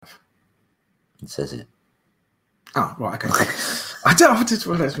It says it. Oh, right, okay. I don't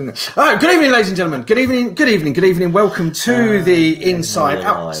know. All right, good evening, ladies and gentlemen. Good evening. Welcome to the Inside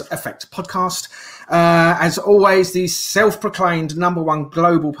Out Effect podcast. As always, the self-proclaimed #1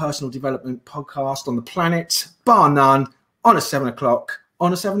 global personal development podcast on the planet, bar none, on a 7 o'clock.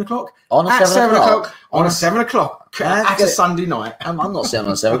 On a 7 o'clock? On a 7 o'clock? On a 7 o'clock at a Sunday night. I'm not sitting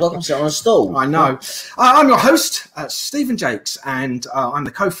on a 7 o'clock, I'm sitting on a stool. I know. I'm your host, Stephen Jakes, and I'm the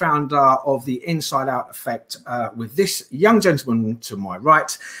co-founder of the Inside Out Effect with this young gentleman to my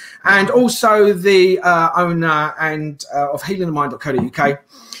right, and also the owner and of healingthemind.co.uk.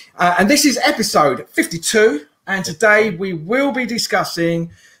 And this is episode 52, and today we will be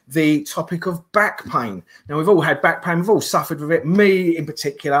discussing the topic of back pain. Now, we've all had back pain, we've all suffered with it, me in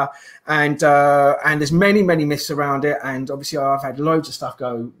particular, and there's many myths around it, and obviously I've had loads of stuff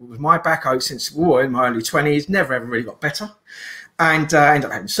go with my back since in my early 20s, never ever really got better, and ended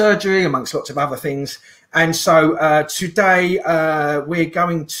up having surgery amongst lots of other things. And so today we're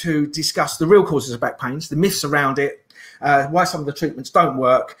going to discuss the real causes of back pains, the myths around it, why some of the treatments don't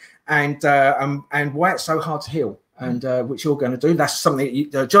work, and why it's so hard to heal. And which you're going to do. That's something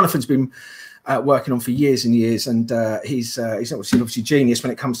that Jonathan's been working on for years and years, and he's obviously genius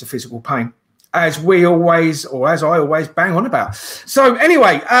when it comes to physical pain, as I always bang on about. So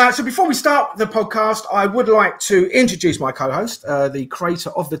anyway, so before we start the podcast, I would like to introduce my co-host, the creator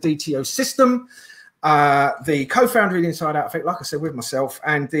of the DTO system, the co-founder of the Inside Out Effect, like I said, with myself,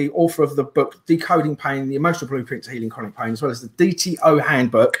 and the author of the book Decoding Pain, the Emotional Blueprint to Healing Chronic Pain, as well as the DTO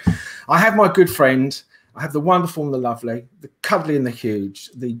Handbook. I have my good friend, I have the wonderful and the lovely, the cuddly and the huge,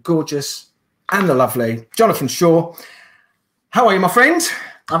 the gorgeous and the lovely Jonathan Shaw. How are you, my friend?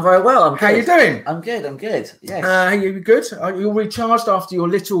 I'm very well. How are you doing? I'm good. Yes. Are you good? Are you recharged after your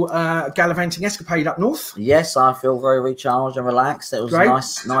little gallivanting escapade up north? Yes, I feel very recharged and relaxed. It was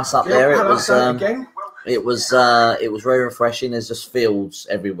nice up there. It was very refreshing. There's just fields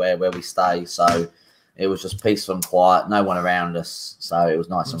everywhere where we stay, so it was just peaceful and quiet, no one around us, so it was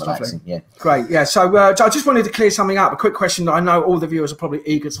nice and relaxing. Lovely. Yeah, great. Yeah, so I just wanted to clear something up. A quick question that I know all the viewers are probably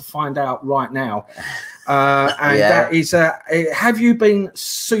eager to find out right now, that is, have you been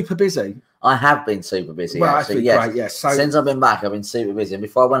super busy? I have been super busy. Well, actually, yes. Great, yes. So, since I've been back, I've been super busy. And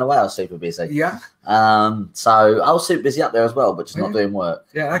before I went away, I was super busy. Yeah. So I was super busy up there as well, but just not doing work.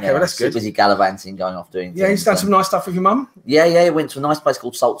 Yeah. Okay. Well, that's good. Busy gallivanting, going off doing. Yeah, you've done some nice stuff with your mum. Yeah. Went to a nice place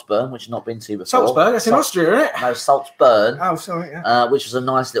called Salzburn, which I've not been to before. Salzburn, that's in Austria, isn't it? No, Salzburn. Oh, sorry. Yeah. Which was a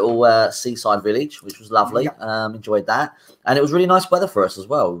nice little seaside village, which was lovely. Yeah. Enjoyed that, and it was really nice weather for us as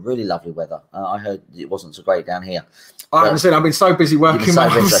well. Really lovely weather. I heard it wasn't so great down here. I haven't seen. I've been so busy working.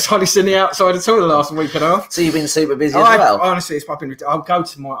 I was hardly sitting the outside at all the last week and a half. So you've been super busy as well. Honestly, I'll come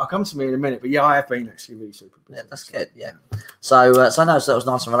to me in a minute, but yeah, I have been actually really super busy. Yeah, that's good. Yeah. So that was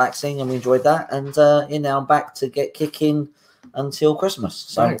nice and relaxing, and we enjoyed that. And now I'm back to get kicking until Christmas.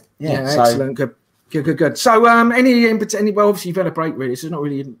 So right. Excellent. Good. So well, obviously you've had a break really, so there's not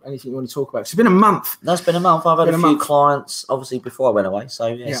really anything you want to talk about. It's been a month. No, it's been a month. I've had a few clients, obviously, before I went away. So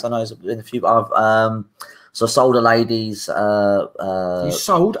yes, I know there's been a few. So I sold a lady's. You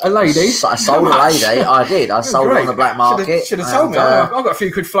sold a lady? I sold a lady. I did. I sold her on the black market. Should have told me. I've got a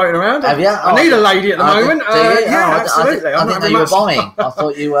few quid floating around. Have you? I need a lady at the moment. Absolutely. I didn't know you were buying. I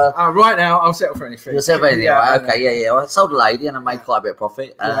thought you were. Right now, I'll settle for anything. You'll settle for anything. Okay. I sold a lady and I made quite a bit of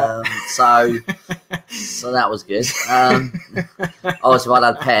profit. So that was good. Obviously, if I'd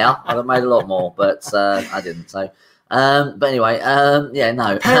had a pair, I'd have made a lot more, but I didn't. So, but anyway,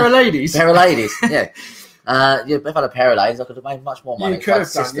 no. Pair of ladies. Yeah. If I had a pair of ladies, I could have made much more money. You could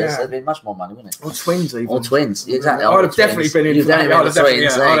have done, sisters, it'd been much more money, wouldn't it? Or twins, even. Or twins, exactly. I would have definitely been in. You'd definitely been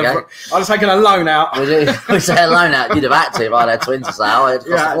twins. There you go. I'd have taken a loan out. We say a loan out. You'd have had to if I had twins to sale. It'd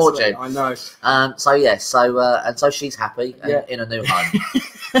cost a fortune. I know. So she's happy in a new home.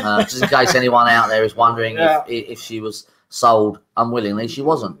 Just in case anyone out there is wondering if she was sold unwillingly, she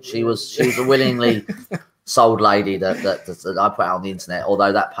wasn't. She was a willingly sold lady that I put out on the internet,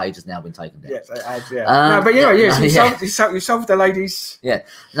 although that page has now been taken down. Yes, it has, yeah. You sold the ladies. Yeah.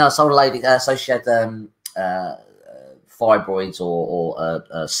 No, I sold a lady. So she had fibroids or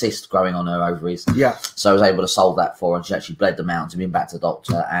a cyst growing on her ovaries. Yeah. So I was able to solve that for her, and she actually bled them out and been back to the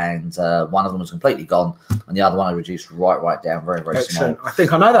doctor, and one of them was completely gone, and the other one I reduced right down, very, very Excellent. small. I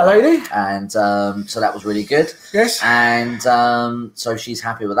think I know that lady. And so that was really good. Yes. And so she's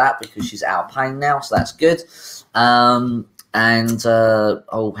happy with that because she's out of pain now, so that's good.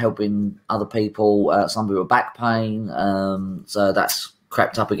 Helping other people, some people with back pain, so that's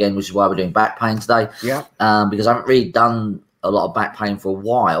crept up again, which is why we're doing back pain today. Yeah. Because I haven't really done a lot of back pain for a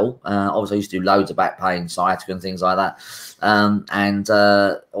while. Obviously, I used to do loads of back pain, sciatica and things like that. And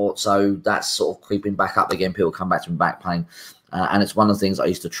also that's sort of creeping back up again. People come back from back pain. And it's one of the things I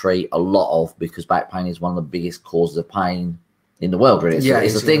used to treat a lot of, because back pain is one of the biggest causes of pain in the world, really.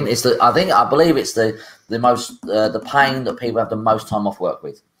 It's the thing. It's the. I believe it's the most the pain that people have the most time off work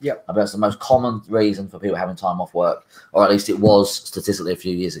with. Yep. I bet it's the most common reason for people having time off work, or at least it was statistically a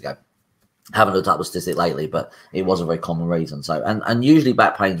few years ago. I haven't looked up the statistic lately, but it was a very common reason. So, and usually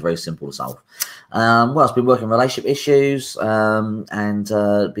back pain is very simple to solve. Well, I've been working relationship issues and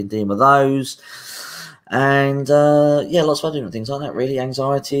been dealing with those. And lots of other different things like that, really.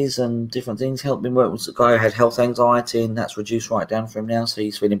 Anxieties and different things. Been working with a guy who had health anxiety, and that's reduced right down for him now, so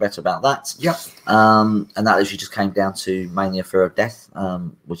he's feeling better about that. Yep. And that actually just came down to mainly a fear of death,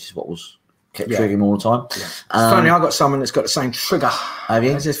 which is what was kept triggering all the time. Yeah. It's funny, I've got someone that's got the same trigger. Have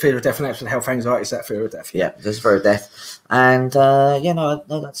you? It's just fear of death, and that's health anxiety. Is that fear of death? Yeah, there's fear of death. And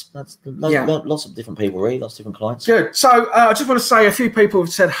that's lots of different people, really, lots of different clients. Good. So I just want to say a few people have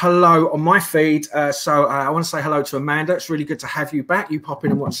said hello on my feed. So I want to say hello to Amanda. It's really good to have you back. You pop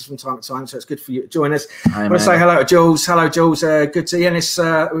in and watch us from time to time, so it's good for you to join us. Hi, I want to say hello to Jules. Hello, Jules. Good to hear this.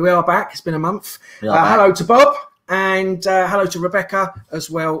 We are back. It's been a month. Hello to Bob. And hello to Rebecca as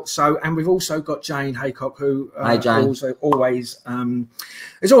well. So, and we've also got Jane Haycock, who also always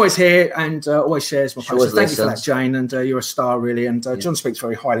is always here and always shares my posts. So thank you for that, Jane. And you're a star, really. And John speaks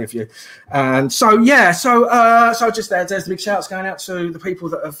very highly of you. And so just there's the big shouts going out to the people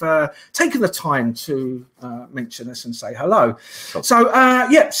that have taken the time to mention us and say hello. Cool. So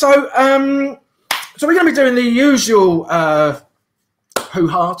we're going to be doing the usual.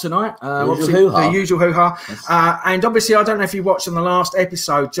 Hoo-ha tonight. The usual hoo-ha. Yes. And obviously, I don't know if you watched on the last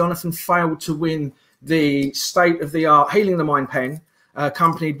episode, Jonathan failed to win the state-of-the-art Healing the Mind pen,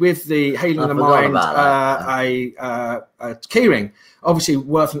 accompanied with the Healing the Mind a keyring, obviously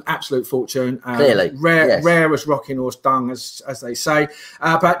worth an absolute fortune. Clearly. Rare as rocking horse dung, as they say.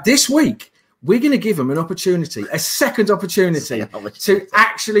 But this week, we're going to give them an opportunity, a second opportunity to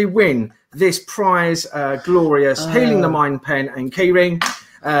actually win this prize, glorious Healing the Mind pen and keyring.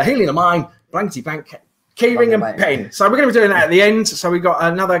 Healing the Mind, blankety blank, keyring and pen. So we're going to be doing that at the end. So we've got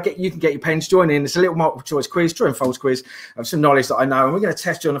another, you can get your pens, join in. It's a little multiple choice quiz, true and false quiz of some knowledge that I know. And we're going to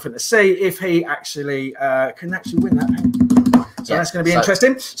test Jonathan to see if he actually can actually win that pen. So that's going to be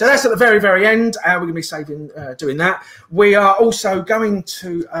interesting. So that's at the very, very end. We're going to be saving doing that. We are also going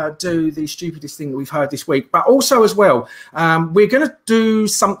to do the stupidest thing that we've heard this week, but also as well, we're going to do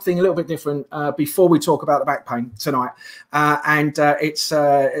something a little bit different before we talk about the back pain tonight. It's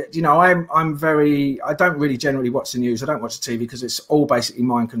I don't really generally watch the news. I don't watch the TV because it's all basically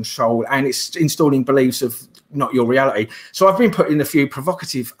mind control and it's installing beliefs of not your reality. So I've been putting a few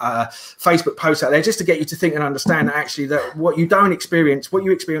provocative Facebook posts out there just to get you to think and understand actually that what you don't experience, what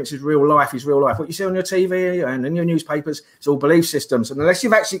you experience is real life is real life. What you see on your TV and in your newspapers, it's all belief systems. And unless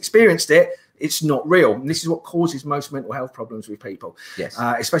you've actually experienced it, it's not real. And this is what causes most mental health problems with people. Yes.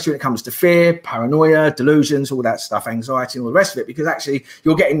 Especially when it comes to fear, paranoia, delusions, all that stuff, anxiety and all the rest of it, because actually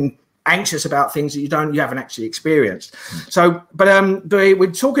you're getting anxious about things that you haven't actually experienced. So, but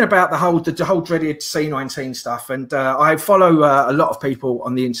we're talking about the whole dreaded C19 stuff, and I follow a lot of people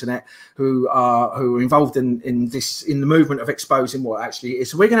on the internet who are involved in the movement of exposing what actually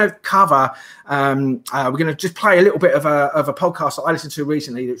is. So we're going to cover. We're going to just play a little bit of a podcast that I listened to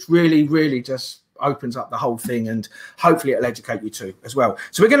recently. That's really, really just opens up the whole thing, and hopefully it'll educate you too as well.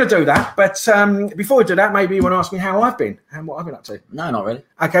 So we're going to do that, but before we do that, maybe you want to ask me how I've been and what I've been up to. No, not really.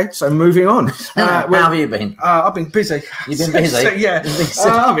 Okay, so moving on. How have you been? I've been busy. You've been busy? Yeah,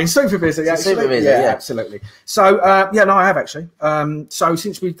 I've been super busy. Actually. Super busy, yeah, absolutely. So I have actually. So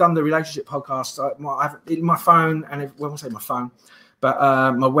since we've done the relationship podcast, I have in my phone, and I won't say my phone, but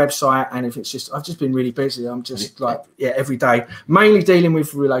my website, and if it's just, I've just been really busy. I'm just every day, mainly dealing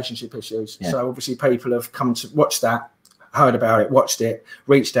with relationship issues. Yeah. So obviously people have come to watch that, heard about it, watched it,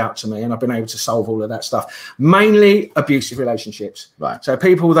 reached out to me, and I've been able to solve all of that stuff. Mainly abusive relationships. Right. So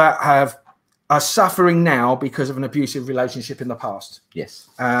people that are suffering now because of an abusive relationship in the past. Yes.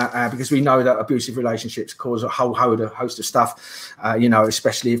 Because we know that abusive relationships cause a whole host of stuff,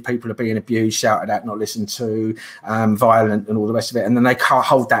 especially if people are being abused, shouted at, not listened to, violent and all the rest of it. And then they can't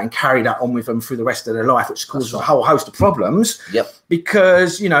hold that and carry that on with them through the rest of their life, which causes a whole host of problems. Yep.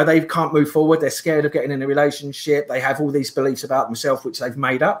 Because, they can't move forward. They're scared of getting in a relationship. They have all these beliefs about themselves, which they've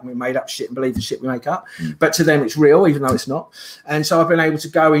made up. We made up shit and believe the shit we make up. But to them, it's real, even though it's not. And so I've been able to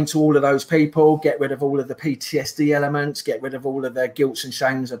go into all of those people, get rid of all of the PTSD elements, get rid of all of their guilts and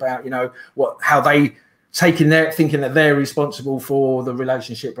shames about, how they thinking that they're responsible for the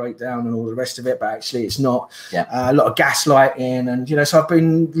relationship breakdown and all the rest of it, but actually it's not. Yeah. A lot of gaslighting, and so I've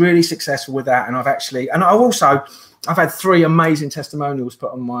been really successful with that, and I've had 3 amazing testimonials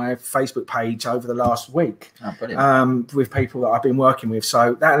put on my Facebook page over the last week. Oh, brilliant. With people that I've been working with.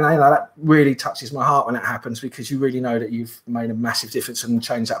 So that really touches my heart when it happens, because you really know that you've made a massive difference and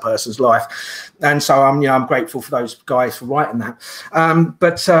changed that person's life. And so I'm grateful for those guys for writing that.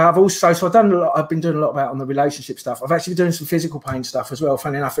 But I've been doing a lot about on the relationship stuff. I've actually been doing some physical pain stuff as well.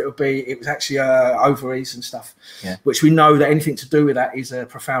 Funny enough, it was actually ovaries and stuff, which we know that anything to do with that is a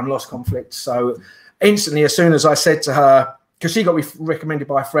profound loss conflict. So instantly, as soon as I said to her, because she got recommended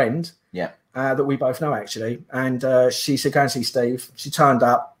by a friend that we both know actually, and she said, go and see Steve. She turned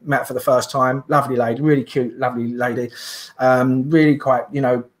up, met for the first time, lovely lady, really cute, lovely lady, really quite,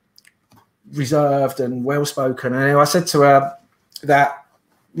 reserved and well-spoken. And I said to her that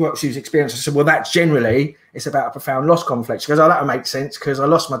what she was experiencing, I said, well, that's generally, it's about a profound loss conflict. She goes, oh, that would make sense, because I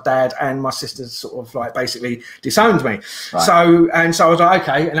lost my dad and my sister sort of like basically disowned me. Right. So I was like,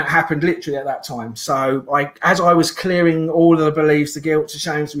 okay. And that happened literally at that time. So as I was clearing all of the beliefs, the guilt, the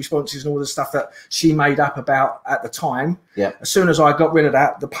shames, the responses, and all the stuff that she made up about at the time, as soon as I got rid of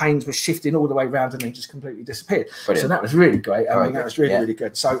that, the pains were shifting all the way around and then just completely disappeared. Brilliant. So that was really great. I mean, that was really, really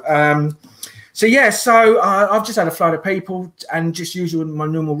good. So, I've just had a flood of people, and just usual my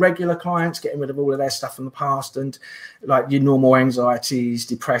normal regular clients, getting rid of all of their stuff from the past, and like your normal anxieties,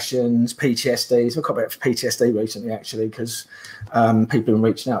 depressions, PTSDs. I've got a bit of PTSD recently, actually, because people have been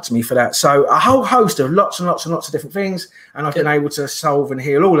reaching out to me for that. So a whole host of lots and lots and lots of different things, and I've been able to solve and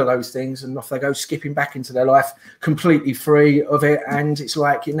heal all of those things, and off they go, skipping back into their life completely free of it, and it's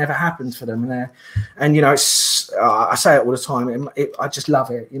like it never happened for them. And it's I say it all the time. I just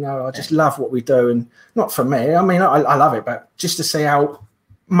love it. I just love what we do, and not for me. I mean, I love it, but just to see how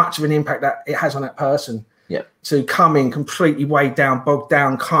much of an impact that it has on that person. Yeah. To come in completely weighed down, bogged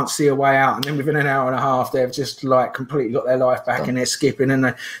down, can't see a way out, and then within an hour and a half, they've just like completely got their life back, and they're skipping, and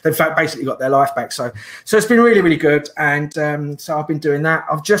they've basically got their life back. So it's been really, really good, and so I've been doing that.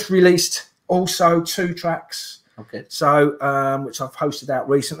 I've just released also 2 tracks. Okay. So which I've posted out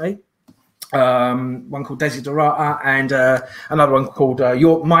recently. One called Desiderata, and another one called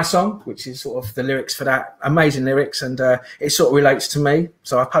My Song, which is sort of the lyrics for that. Amazing lyrics, and it sort of relates to me,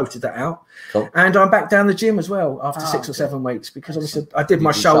 so I posted that out. Cool. And I'm back down the gym as well after 6 or 7 weeks, because obviously I did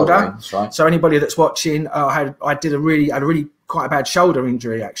my shoulder. Right. So anybody that's watching, I had a really quite a bad shoulder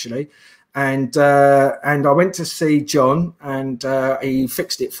injury actually, and I went to see John, and he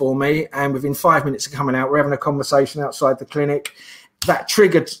fixed it for me, and within 5 minutes of coming out, we're having a conversation outside the clinic. That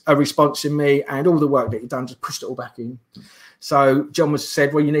triggered a response in me, and all the work that he'd done just pushed it all back in. So John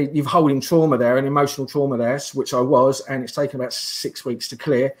said, well, you're holding trauma there, an emotional trauma there, which I was, and it's taken about 6 weeks to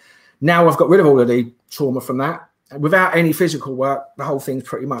clear. Now I've got rid of all of the trauma from that. Without any physical work, the whole thing's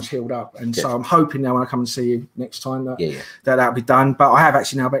pretty much healed up. And so I'm hoping now when I come and see you next time that'll be done. But I have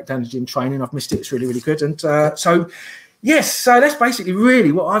actually now back down to gym training. I've missed it. It's really, really good. And yes, so that's basically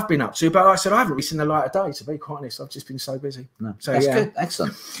really what I've been up to. But like I said, I haven't really seen the light of day, to be quite honest. I've just been so busy. No, so that's good.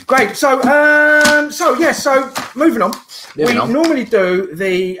 Excellent. Great. So moving on. We normally do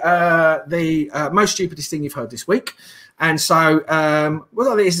the most stupidest thing you've heard this week. And so,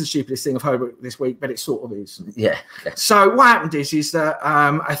 well, it is the stupidest thing I've heard this week, but it sort of is. Yeah. So what happened is that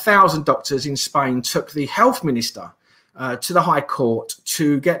 1,000 doctors in Spain took the health minister to the High Court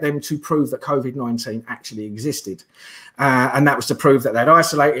to get them to prove that COVID-19 actually existed. And that was to prove that they'd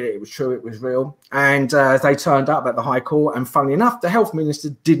isolated it. It was true. It was real. And they turned up at the High Court. And funnily enough, the health minister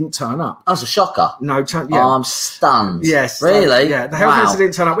didn't turn up. That's a shocker. No. I'm stunned. Yes. Really? The health minister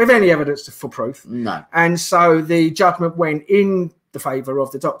didn't turn up with any evidence for proof. No. And so the judgment went in the favour of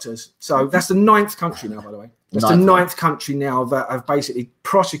the doctors. So that's the 9th country now, by the way. That's the 9th country now that have basically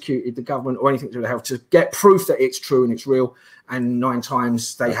prosecuted the government or anything to do with health to get proof that it's true and it's real. And 9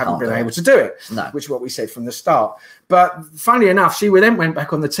 times they haven't been able to do it, which is what we said from the start. But funnily enough, she then went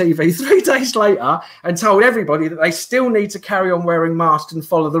back on the TV 3 days later and told everybody that they still need to carry on wearing masks and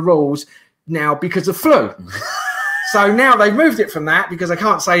follow the rules now because of flu. So now they've moved it from that because I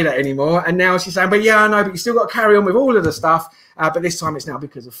can't say that anymore. And now she's saying, but yeah, I know, but you still got to carry on with all of the stuff. But this time it's now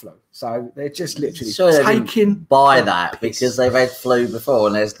because of flu. So they're just literally taking by that because they've had flu before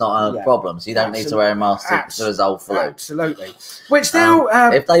and there's not a problem. So you don't need to wear a mask to resolve flu. Absolutely. Which now...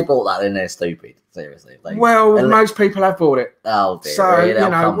 if they bought that in, they're stupid. Seriously. Most people have bought it. Oh, dear. So, really?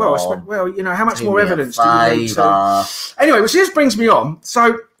 How much more evidence do you need to... Anyway, which just brings me on.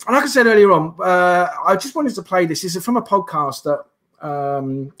 So, like I said earlier on, I just wanted to play this. This is from a podcast that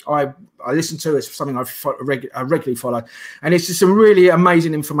I listen to. It's something I regularly follow, and it's just some really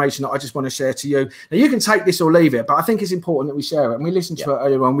amazing information that I just want to share to you. Now you can take this or leave it, but I think it's important that we share it. And we listened to it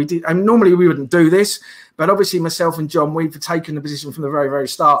earlier on. We did, and normally we wouldn't do this, but obviously myself and John, we've taken the position from the very, very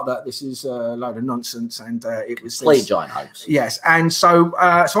start that this is a load of nonsense, and it was complete giant hoax. Yes, and so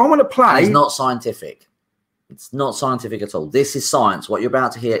I want to play. It's not scientific. It's not scientific at all. This is science. What you're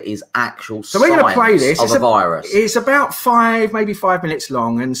about to hear is actual so we're going to play this. Of a virus. It's about maybe 5 minutes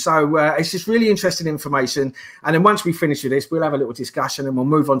long. And so it's just really interesting information. And then once we finish with this, we'll have a little discussion and we'll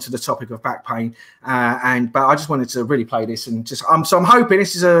move on to the topic of back pain. But I just wanted to really play this and just, so I'm hoping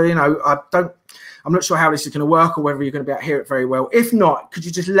this is I'm not sure how this is going to work or whether you're going to be able to hear it very well. If not, could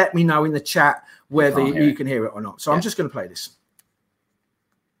you just let me know in the chat whether you can hear it or not? So I'm just going to play this.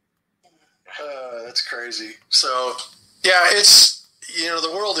 That's crazy. So, yeah, it's,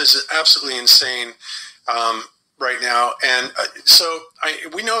 the world is absolutely insane right now. And so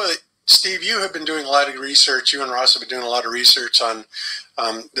we know that, Steve, you have been doing a lot of research. You and Ross have been doing a lot of research on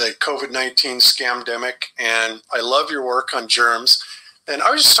the COVID-19 scamdemic. And I love your work on germs. And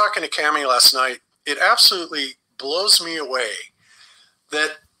I was just talking to Cammie last night. It absolutely blows me away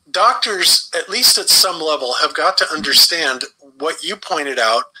that doctors, at least at some level, have got to understand what you pointed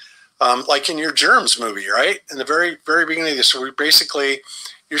out. Like in your germs movie, right? In the very, very beginning of this,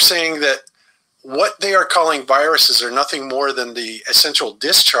 you're saying that what they are calling viruses are nothing more than the essential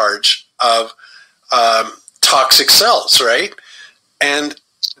discharge of toxic cells, right? And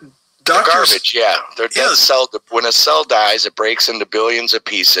doctors, garbage, yeah. They're dead cell. When a cell dies, it breaks into billions of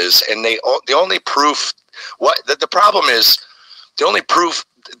pieces, and the only proof, the problem is, the only proof,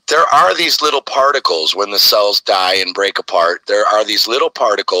 there are these little particles when the cells die and break apart. There are these little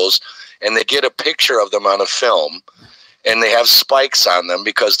particles, and they get a picture of them on a film, and they have spikes on them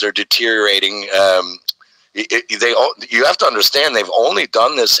because they're deteriorating. You have to understand, they've only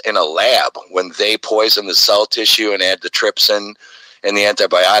done this in a lab when they poison the cell tissue and add the trypsin and the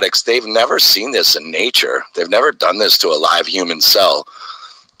antibiotics. They've never seen this in nature. They've never done this to a live human cell.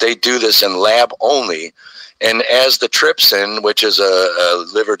 They do this in lab only. And as the trypsin, which is a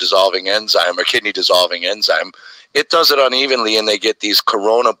liver-dissolving enzyme or kidney-dissolving enzyme, it does it unevenly, and they get these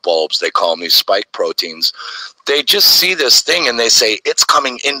corona bulbs, they call them, these spike proteins. They just see this thing, and they say, it's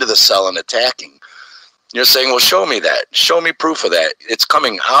coming into the cell and attacking. You're saying, well, show me that. Show me proof of that. It's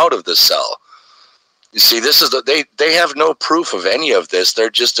coming out of the cell. You see, this is they have no proof of any of this. They're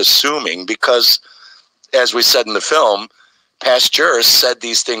just assuming because, as we said in the film, Pasteur said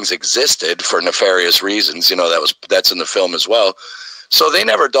these things existed for nefarious reasons. That's in the film as well. So they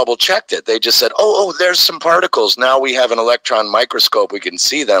never double checked it. They just said, oh, there's some particles. Now we have an electron microscope. We can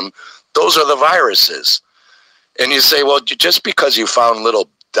see them. Those are the viruses. And you say, well, just because you found little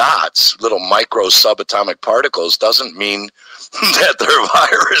dots, little micro subatomic particles, doesn't mean that they're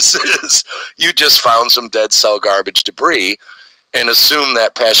viruses. You just found some dead cell garbage debris and assume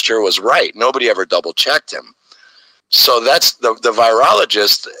that Pasteur was right. Nobody ever double checked him. So that's the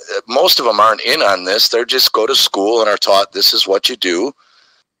virologists. Most of them aren't in on this. They just go to school and are taught this is what you do.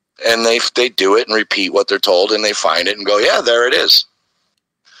 And they do it and repeat what they're told, and they find it and go, yeah, there it is.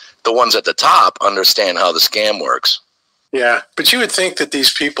 The ones at the top understand how the scam works. Yeah, but you would think that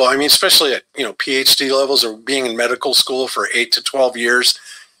these people, I mean, especially at, PhD levels or being in medical school for 8 to 12 years,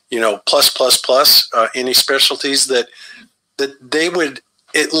 plus, any specialties, that they would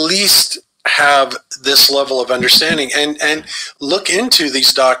at least have this level of understanding and look into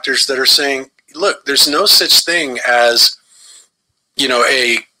these doctors that are saying, look, there's no such thing as,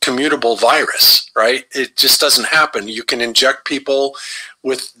 a commutable virus, right? It just doesn't happen. You can inject people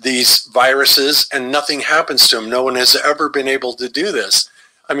with these viruses and nothing happens to them. No one has ever been able to do this.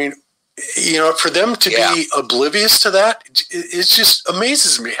 I mean, for them to be oblivious to that, it just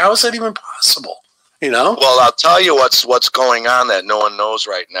amazes me. How is that even possible? Well, I'll tell you what's going on that no one knows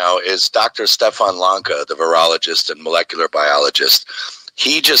right now is Dr. Stefan Lanka, the virologist and molecular biologist.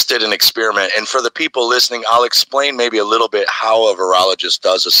 He just did an experiment. And for the people listening, I'll explain maybe a little bit how a virologist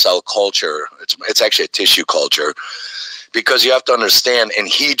does a cell culture. It's actually a tissue culture, because you have to understand, and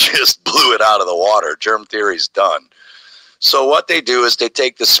he just blew it out of the water. Germ theory's done. So what they do is they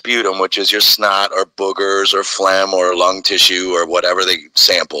take the sputum, which is your snot or boogers or phlegm or lung tissue or whatever they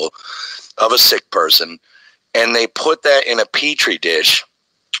sample of a sick person, and they put that in a petri dish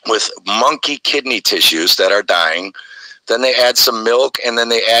with monkey kidney tissues that are dying. Then they add some milk, and then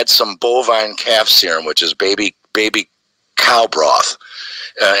they add some bovine calf serum, which is baby cow broth.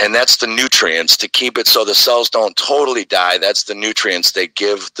 And that's the nutrients to keep it so the cells don't totally die. That's the nutrients they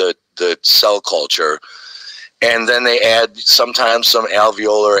give the cell culture. And then they add sometimes some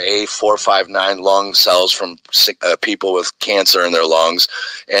alveolar A459 lung cells from people with cancer in their lungs.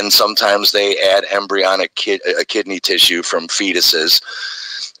 And sometimes they add embryonic kidney tissue from fetuses.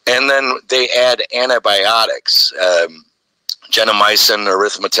 And then they add antibiotics, gentamicin,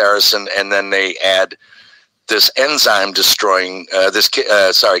 erythropoietin, and then they add this enzyme destroying,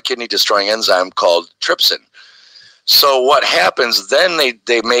 kidney destroying enzyme called trypsin. So what happens then,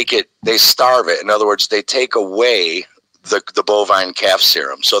 they starve it. In other words, they take away the bovine calf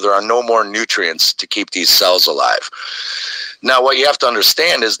serum. So there are no more nutrients to keep these cells alive. Now, what you have to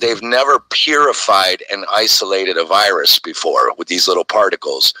understand is they've never purified and isolated a virus before with these little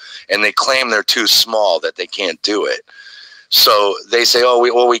particles. And they claim they're too small, that they can't do it. So they say,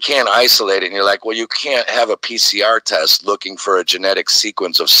 we can't isolate it. And you're like, well, you can't have a PCR test looking for a genetic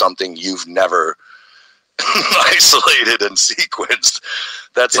sequence of something you've never isolated and sequenced.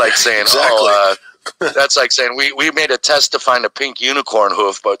 That's like saying, that's like saying we made a test to find a pink unicorn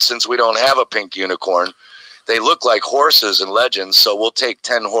hoof, but since we don't have a pink unicorn, they look like horses in legends, so we'll take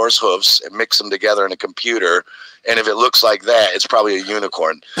 10 horse hoofs and mix them together in a computer, and if it looks like that, it's probably a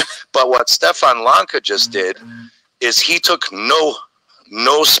unicorn. But what Stefan Lanka just did is he took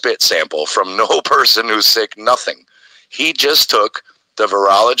no spit sample from no person who's sick, nothing. He just took the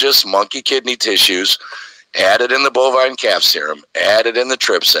virologist's monkey kidney tissues, added in the bovine calf serum, added in the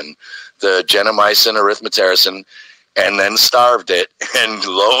trypsin, the gentamicin, erythropoietin, and then starved it. And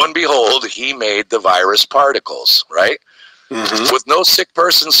lo and behold, he made the virus particles, right? Mm-hmm. With no sick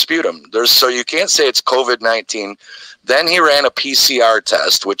person's sputum. So you can't say it's COVID-19. Then he ran a PCR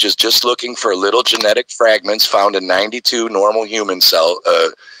test, which is just looking for little genetic fragments found in 92 normal human cell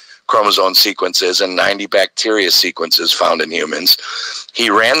chromosome sequences and 90 bacteria sequences found in humans. He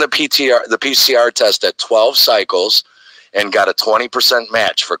ran the PCR test at 12 cycles and got a 20%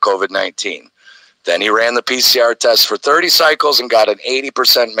 match for COVID-19. Then he ran the PCR test for 30 cycles and got an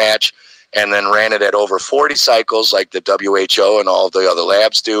 80% match, and then ran it at over 40 cycles like the WHO and all the other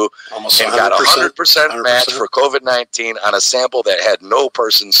labs do, almost, and got a 100% match for COVID-19 on a sample that had no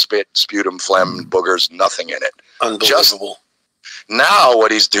person's spit, sputum, phlegm, boogers, nothing in it. Unbelievable. Now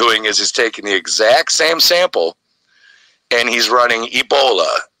what he's doing is he's taking the exact same sample and he's running Ebola,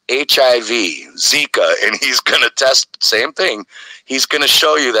 HIV, Zika, and he's going to test, same thing. He's going to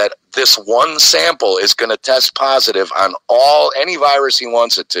show you that this one sample is going to test positive on any virus he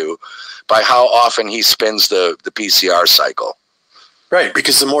wants it to by how often he spins the PCR cycle. Right,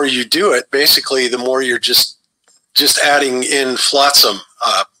 because the more you do it, basically the more you're just adding in flotsam,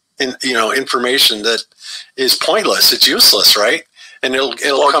 information that is pointless. It's useless, right? And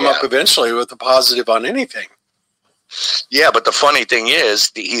it'll come up eventually with a positive on anything. Yeah, but the funny thing is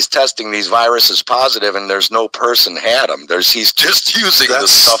he's testing these viruses positive, and there's no person had them. He's just using the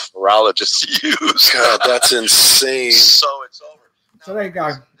stuff virologists use. God, that's insane. So it's over. So there you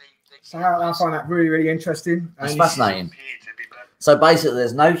go. So I find that really, really interesting. It's fascinating. So basically,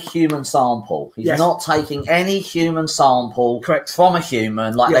 there's no human sample. He's not taking any human sample from a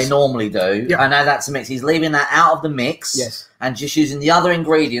human like they normally do. Yep. And now that's a mix. He's leaving that out of the mix and just using the other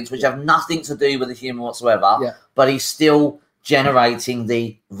ingredients, which have nothing to do with the human whatsoever. Yeah. But he's still generating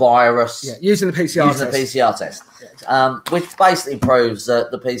the virus. Yeah, using the PCR test. Yeah. Which basically proves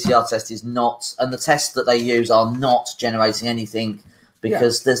that the PCR test is not, and the tests that they use are not generating anything.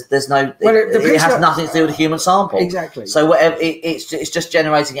 Because there's no, it has nothing to do with a human sample. Exactly. So whatever it's just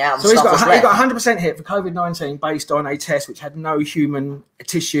generating it out. So he got 100% hit for COVID-19 based on a test which had no human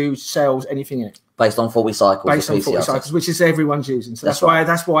tissue, cells, anything in it. Based on 40 cycles. Based on 40 cycles, which is everyone's using. So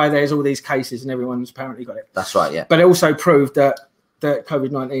that's why there's all these cases and everyone's apparently got it. That's right. Yeah. But it also proved that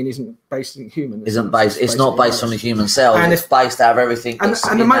COVID-19 isn't based in human. It's not based from a human cell. And it's based out of everything. And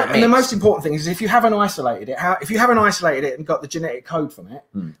the most important thing is if you haven't isolated it, and got the genetic code from it,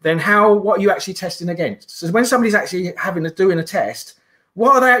 then what are you actually testing against? So when somebody's actually doing a test,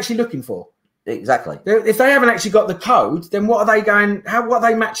 what are they actually looking for? Exactly. If they haven't actually got the code, then what are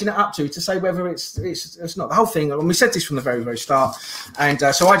they matching it up to say whether it's not the whole thing? And we said this from the very, very start. And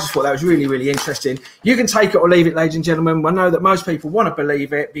so I just thought that was really, really interesting. You can take it or leave it, ladies and gentlemen. I know that most people want to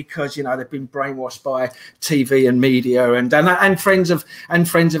believe it because, they've been brainwashed by TV and media and friends have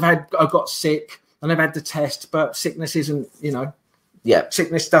got sick and they've had the test, but sickness isn't,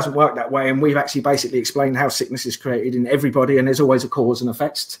 sickness doesn't work that way, and we've actually basically explained how sickness is created in everybody, and there's always a cause and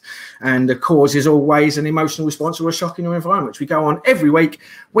effect, and the cause is always an emotional response or a shock in your environment, which we go on every week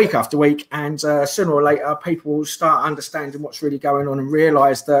after week, and sooner or later people will start understanding what's really going on and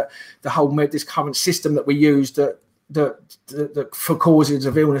realise that this current system that we use that for causes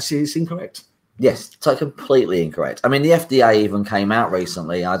of illness is incorrect. Yes, so completely incorrect. I mean, the FDA even came out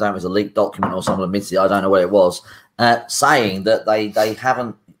recently. I don't know if it was a leaked document or someone admitted it. I don't know what it was, saying that they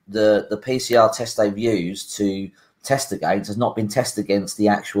haven't the PCR test they've used to test against has not been tested against the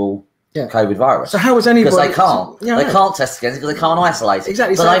actual COVID virus. So how was anybody? Because they can't. They can't test against it because they can't isolate it.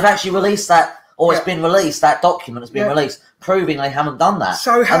 Exactly. But they've actually released that. Or it's been released, that document has been released, proving they haven't done that.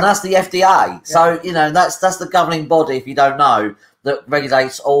 And that's the FDA. Yeah. So, that's the governing body, if you don't know, that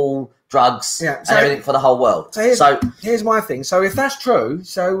regulates all drugs and everything for the whole world. So here's my thing. So if that's true,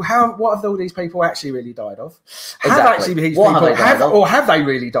 so what have all these people actually really died of? Exactly. Have they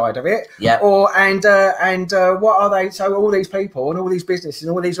really died of it? Yeah. What are they? So all these people and all these businesses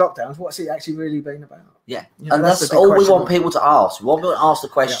and all these lockdowns, what's it actually really been about? Yeah. And that's all we want people to ask. We want people to ask the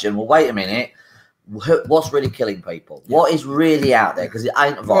question, well, wait a minute. What's really killing people? What is really out there? Because it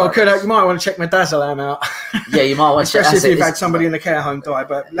ain't a virus. Well, you might want to check Midazolam out. Yeah, you might want to check. Especially if you've had somebody in the care home die,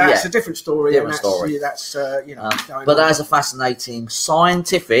 but that's a different story. But that is a fascinating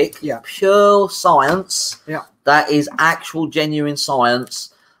scientific, pure science. Yeah, that is actual, genuine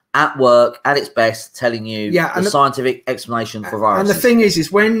science at work at its best, telling you the scientific explanation for viruses. And the thing is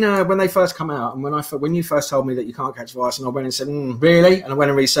when they first come out, and when you first told me that you can't catch a virus, and I went and said, really? And I went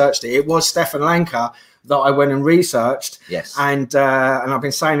and researched it. It was Stefan Lanka that I went and researched. Yes. And I've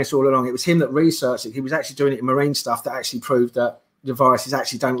been saying this all along. It was him that researched it. He was actually doing it in marine stuff that actually proved that the viruses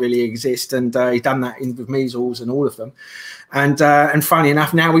actually don't really exist, and he'd done that with measles and all of them. And funny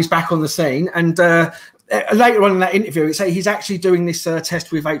enough, now he's back on the scene. And later on in that interview, it says he's actually doing this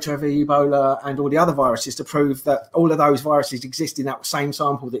test with HIV, Ebola, and all the other viruses to prove that all of those viruses exist in that same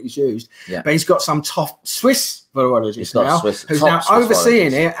sample that he's used. Yeah. But he's got some top Swiss virologist now who's now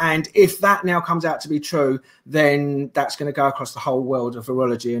overseeing it. And if that now comes out to be true, then that's going to go across the whole world of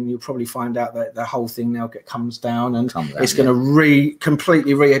virology, and you'll probably find out that the whole thing now comes down, and it's going to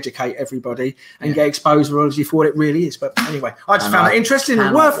completely re-educate everybody and get exposed virology for what it really is. But anyway, I just found it interesting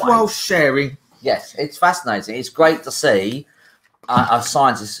and worthwhile sharing. Yes, it's fascinating. It's great to see a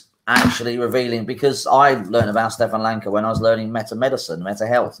scientist actually revealing, because I learned about Stefan Lanka when I was learning meta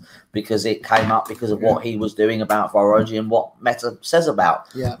health, because it came up because of what he was doing about virology and what Meta says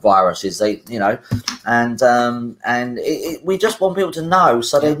about viruses. We just want people to know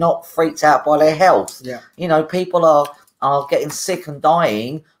so they're not freaked out by their health. Yeah. People are getting sick and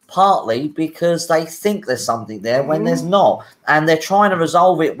dying partly because they think there's something there when there's not, and they're trying to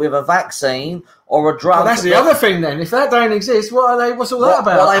resolve it with a vaccine or a drug. Well, that's the other thing then. If that don't exist, what's all that about?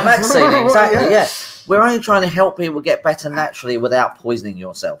 Well, a vaccine, exactly, yeah. We're only trying to help people get better naturally without poisoning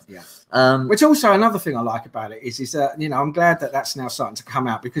yourself. Yeah. Which also another thing I like about it is that, I'm glad that that's now starting to come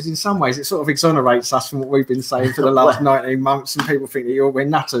out, because in some ways it sort of exonerates us from what we've been saying for the last 19 months, and people think that we're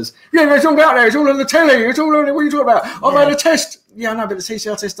nutters. Yeah, it's all out there. It's all on the telly. It's all on it. What are you talking about? I've had a test. Yeah, I know, but the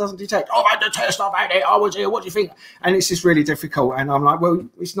PCR test doesn't detect. I've had the test. I've had it. I was here. What do you think? And it's just really difficult. And I'm like, well,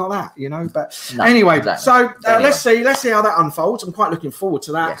 it's not that, But anyway, exactly. So let's see how that unfolds. I'm quite looking forward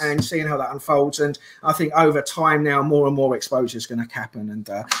to that and seeing how that unfolds. And I think over time now, more and more exposure is going to happen. And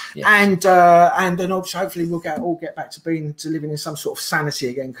then also hopefully we'll all get back to living in some sort of sanity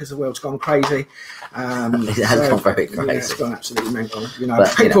again, because the world's gone crazy. It has gone very crazy. Yeah, it's gone absolutely mental.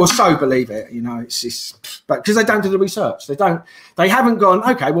 People so believe it. It's just, but because they don't do the research, they haven't gone,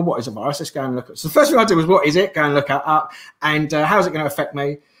 okay, well, what is a virus? Let's go and look at it. So the first thing I did was, what is it? Go and look it up, and how's it going to affect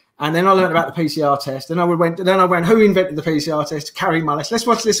me? And then I learned about the PCR test. And I went, who invented the PCR test? Carrie Mullis. Let's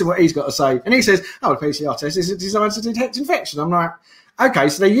listen to what he's got to say. And he says, the PCR test is designed to detect infection. I'm like, okay,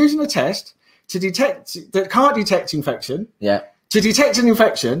 so they're using a test that can't detect infection. Yeah. To detect an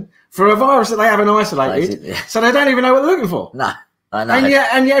infection for a virus that they haven't isolated. So they don't even know what they're looking for. No. I know. And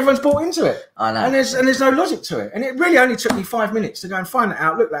yet everyone's bought into it. I know. And there's no logic to it. And it really only took me 5 minutes to go and find it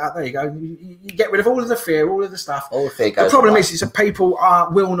out. Look that out. There you go. You get rid of all of the fear, all of the stuff. All the fear goes. The problem is that people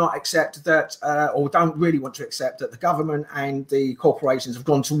will not accept that, or don't really want to accept that the government and the corporations have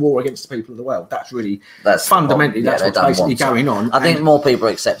gone to war against the people of the world. That's fundamentally that's what's basically going on. I think more people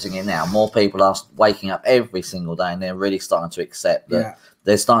are accepting it now. More people are waking up every single day, and they're really starting to accept that. Yeah.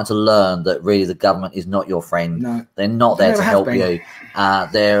 They're starting to learn that really the government is not your friend. No. They're not there to help you.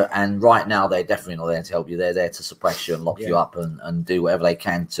 And right now they're definitely not there to help you. They're there to suppress you and lock you up and do whatever they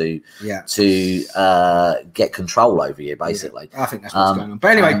can to get control over you, basically. Yeah. I think that's what's going on.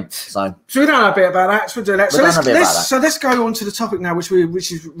 But anyway, so we don't know a bit about that. So we'll do that. So let's go on to the topic now, which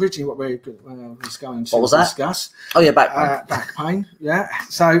is originally what we're going to discuss. Oh yeah, back pain. Back pain. Yeah.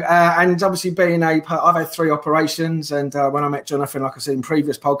 So and obviously being I've had 3 operations, and when I met Jonathan, like I said in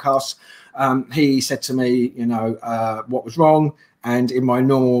previous podcasts, he said to me, what was wrong, and in my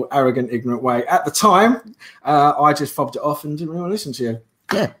normal arrogant ignorant way at the time, I just fobbed it off and didn't really want to listen to you.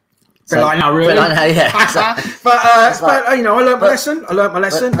 Yeah, So, I know, really. Yeah. But you know, I learned my lesson. I learned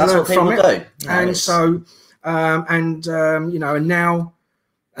That's I learned what people from it. do. And so, you know,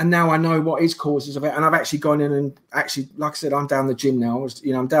 and now I know what is causes of it. And I've actually gone in and actually, like I said, I'm down the gym now.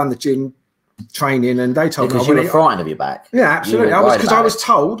 I'm down the gym training, and they told me because you were frightened of your back. Yeah, absolutely. I was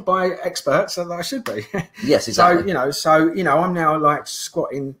told by experts that I should be. Yes, exactly. So you know, I'm now like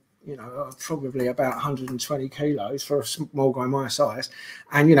squatting, you know, probably about 120 kilos for a small guy my size,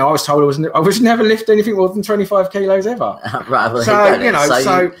 and you know, I was told I was never lift anything more than 25 kilos ever. Right. Well, so you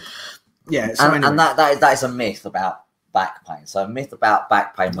know, yeah. So and that is a myth about back pain. So a myth about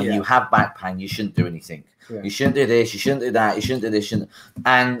back pain: when you have back pain, you shouldn't do anything. Yeah. You shouldn't do this. You shouldn't do that. You shouldn't do this.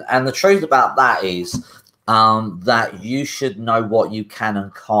 And the truth about that is that you should know what you can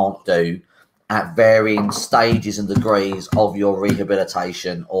and can't do at varying stages and degrees of your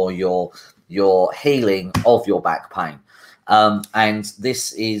rehabilitation or your healing of your back pain. And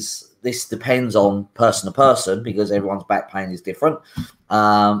this depends on person to person because everyone's back pain is different.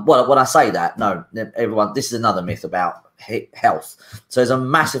 Well, when I say that, no, everyone. This is another myth about health. So there's a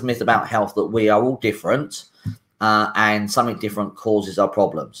massive myth about health that we are all different, and something different causes our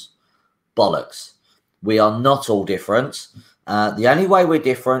problems. Bollocks. We are not all different. The only way we're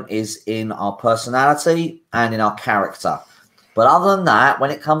different is in our personality and in our character. But other than that, when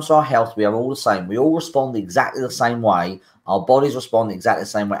it comes to our health, we are all the same. We all respond exactly the same way. Our bodies respond exactly the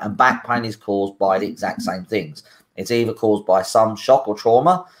same way. And back pain is caused by the exact same things. It's either caused by some shock or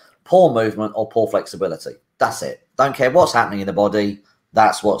trauma, poor movement, or poor flexibility. That's it. Don't care what's happening in the body.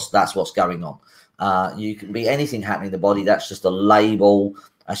 That's what's going on. You can be anything happening in the body. That's just a label.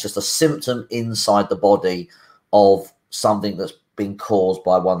 That's just a symptom inside the body of something that's been caused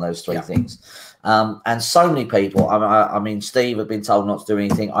by one of those three things. And so many people, I mean, Steve had been told not to do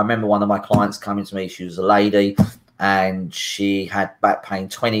anything. I remember one of my clients coming to me. She was a lady and she had back pain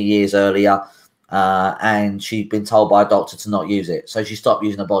 20 years earlier. And she'd been told by a doctor to not use it. So she stopped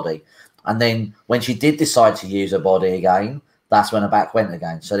using her body. And then when she did decide to use her body again, that's when her back went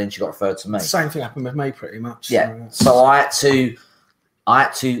again. So then she got referred to me. Same thing happened with me pretty much. Yeah. So I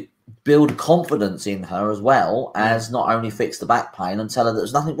had to build confidence in her as well as not only fix the back pain and tell her that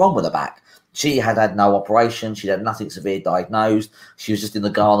there's nothing wrong with her back. She had no operation. She'd had nothing severe diagnosed. She was just in the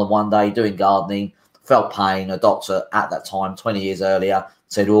garden one day doing gardening, felt pain. A doctor at that time, 20 years earlier,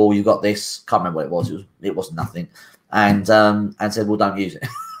 said, "Oh, you got this." Can't remember what it was. It was nothing. And said, "Well, don't use it."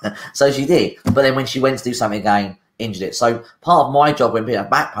 So she did. But then when she went to do something again, injured it. So part of my job when people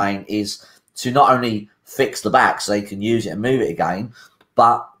have back pain is to not only fix the back so they can use it and move it again,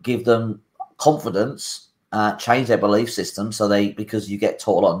 but give them confidence, change their belief system because you get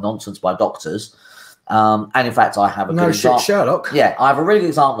taught a lot of nonsense by doctors. And in fact, I have a good example. Sherlock. Yeah, I have a really good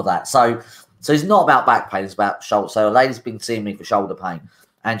example of that. So it's not about back pain, it's about shoulder. So a lady's been seeing me for shoulder pain,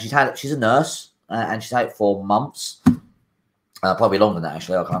 and she's a nurse, and she's had it for months. Probably longer than that,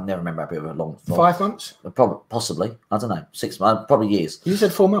 actually. I can never remember how bit of a long. 5 months? Probably, possibly. I don't know. 6 months, probably years. You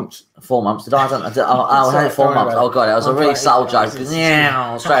said 4 months. 4 months. Did I? I had it 4 months. Oh, God. It was a really subtle joke.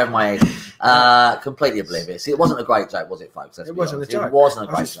 Yeah, straight over my head. Completely oblivious. It wasn't a great joke, was it, folks? It wasn't a joke. It wasn't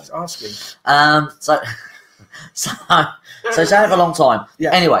a great joke. Asking. So she's had it for a long time.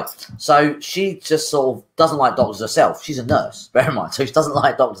 Yeah. Anyway, so she just sort of doesn't like doctors herself. She's a nurse, bear in mind. So she doesn't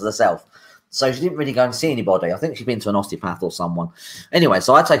like doctors herself. So she didn't really go and see anybody. I think she'd been to an osteopath or someone. Anyway,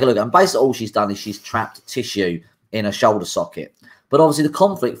 so I take a look at it, and basically all she's done is she's trapped tissue in a shoulder socket. But obviously the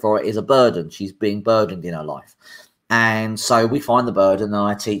conflict for it is a burden. She's being burdened in her life. And so we find the burden, and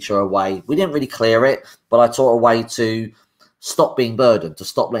I teach her a way. We didn't really clear it, but I taught her a way to stop being burdened, to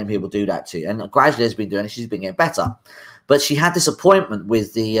stop letting people do that to you. And gradually has been doing it. She's been getting better. But she had this appointment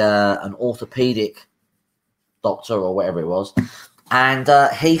with an orthopedic doctor or whatever it was. And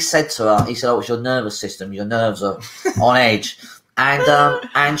he said to her, "Oh, it's your nervous system. Your nerves are on edge."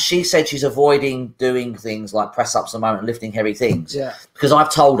 And she said she's avoiding doing things like press ups at the moment, lifting heavy things. Yeah. Because I've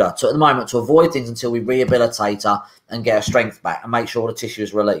told her at the moment to avoid things until we rehabilitate her and get her strength back and make sure the tissue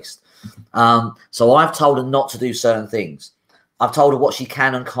is released. So I've told her not to do certain things. I've told her what she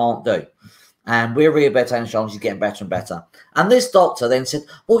can and can't do. And we're rehabilitating her, she's getting better and better. And this doctor then said,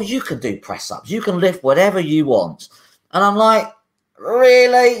 "Well, you can do press ups. You can lift whatever you want." And I'm like,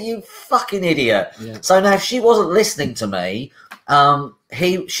 "Really, you fucking idiot." Yeah. So now if she wasn't listening to me,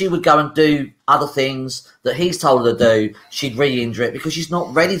 she would go and do other things that he's told her to do. She'd re-injure it because she's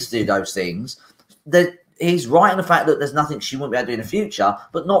not ready to do those things. He's right in the fact that there's nothing she won't be able to do in the future,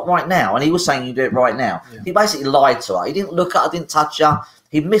 but not right now. And he was saying you do it right now. Yeah. He basically lied to her. He didn't look at her, didn't touch her.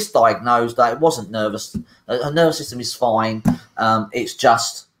 He misdiagnosed that it wasn't nervous. Her nervous system is fine. It's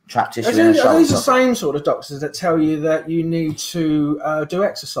just trapped tissue in the shoulder. Are these the same sort of doctors that tell you that you need to do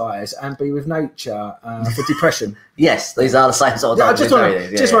exercise and be with nature for depression? Yes, these are the same sort of doctors.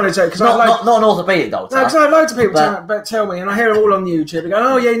 I just wanted to, because not an orthopaedic doctor. No, because I have loads of people tell me, and I hear them all on YouTube. They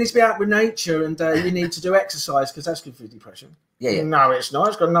go, "Oh yeah, you need to be out with nature, and you need to do exercise because that's good for depression." Yeah. No, it's not.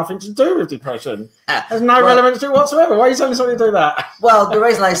 It's got nothing to do with depression. There's no relevance to it whatsoever. Why are you telling somebody to do that? Well, the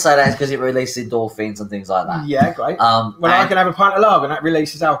reason they say that is because it releases endorphins and things like that. Yeah, great. I can have a pint of lager and that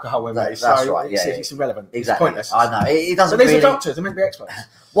releases alcohol in me. That's right. It's irrelevant. Exactly. It's pointless. I know. It doesn't. But these are doctors. They're meant to be experts.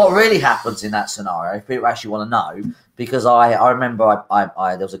 What really happens in that scenario, if people actually want to know, because I remember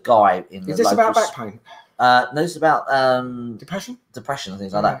I there was a guy in the Is this about back pain? No, it's about depression and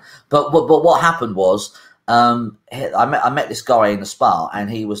things like that. But what happened was I met this guy in the spa, and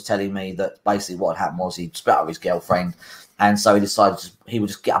he was telling me that basically what happened was he split up with his girlfriend, and so he decided he would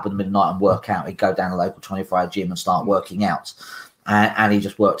just get up in the middle of the night and work out. He'd go down to the local 24-hour gym and start working out. And he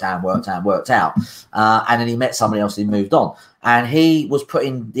just worked out. And then he met somebody else and he moved on. And he was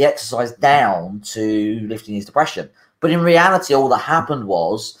putting the exercise down to lifting his depression. But in reality, all that happened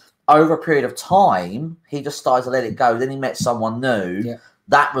was, over a period of time, he just started to let it go. Then he met someone new. Yeah.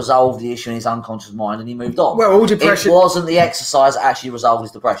 That resolved the issue in his unconscious mind, and he moved on. Well, all depression... It wasn't the exercise that actually resolved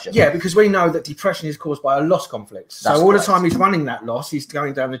his depression. Yeah, because we know that depression is caused by a loss conflict. So all the time he's running that loss, he's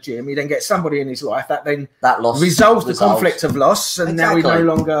going down the gym, he then gets somebody in his life that loss resolves the conflict of loss, and now he no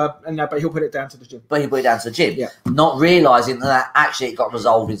longer... but he'll put it down to the gym. Yeah. Not realising that actually it got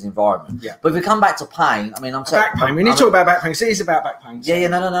resolved in his environment. Yeah. But if we come back to pain, I mean... Back pain. We need to talk about back pain. See, it's about back pain. So. Yeah,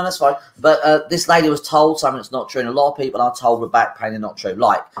 no, that's fine. But this lady was told something that's not true, and a lot of people are told with back pain they're not true.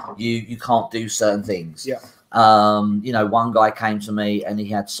 Like, you can't do certain things. Yeah. One guy came to me and he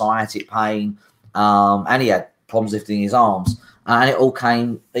had sciatic pain, and he had problems lifting his arms, and it all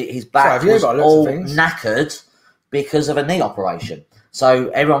came. His back was all knackered because of a knee operation. So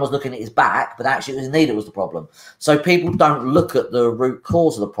everyone was looking at his back, but actually it was his knee that was the problem. So people don't look at the root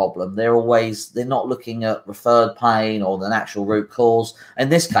cause of the problem. They're not looking at referred pain or the natural root cause. In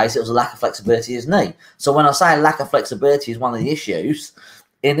this case, it was a lack of flexibility in his knee. So when I say a lack of flexibility is one of the issues,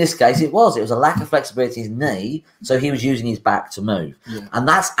 in this case, it was a lack of flexibility in his knee, so he was using his back to move. Yeah. And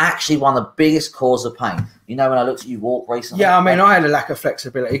that's actually one of the biggest causes of pain. You know, when I looked at you walk recently? Yeah, I mean, I had a lack of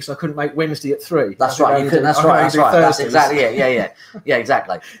flexibility because I couldn't make Wednesday at 3. That's right, you couldn't. That's right. That's exactly it. Yeah,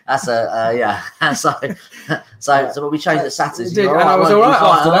 exactly. That's So we changed it to Saturdays. And I was all right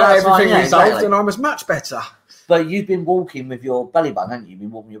after that. Everything resolved, and I was much better. But you've been walking with your belly button, haven't you? You've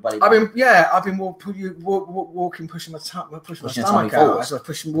been walking your belly button. I've been walking, pushing my stomach out as I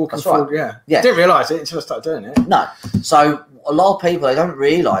was walking forward. Yeah. I didn't realise it until I started doing it. No. So a lot of people, they don't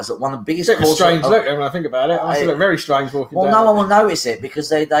realise that one of the biggest causes... strange look when I think about it. I look very strange walking down. No one will notice it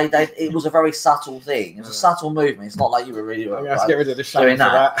because it was a very subtle thing. It was a subtle movement. It's not like you were really... I have to get rid of the shame for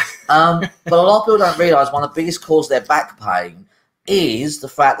that. But a lot of people don't realise one of the biggest causes of their back pain is the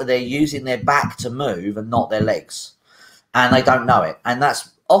fact that they're using their back to move and not their legs, and they don't know it. And that's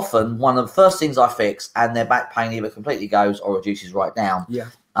often one of the first things I fix, and their back pain either completely goes or reduces right down. Yeah.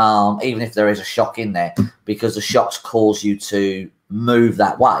 Even if there is a shock in there, because the shocks cause you to move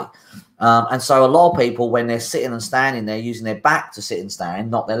that way. And so a lot of people, when they're sitting and standing, they're using their back to sit and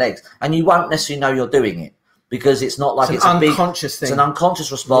stand, not their legs. And you won't necessarily know you're doing it because it's not like it's an unconscious thing. It's an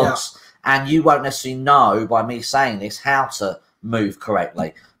unconscious response, and you won't necessarily know by me saying this how to move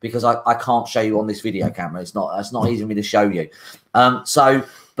correctly, because I can't show you on this video camera. It's not easy for me to show you. But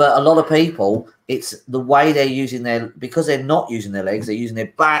a lot of people, it's the way they're using because they're not using their legs, they're using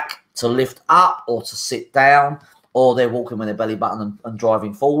their back to lift up or to sit down, or they're walking with their belly button and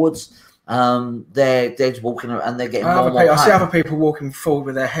driving forwards. They're just walking and they're getting more pain. I see other people walking forward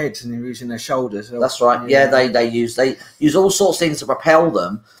with their heads and they're using their shoulders. That's right. Yeah, they use all sorts of things to propel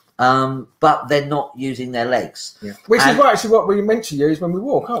them. But they're not using their legs. Yeah. Which is actually what we meant to use when we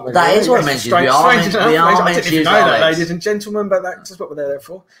walk, aren't we? That is what we're meant to use. We are meant to use our legs. Ladies and gentlemen, but that's what we're there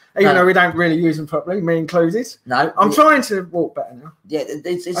for. Even though we don't really use them properly, me included. No. I'm trying to walk better now. Yeah,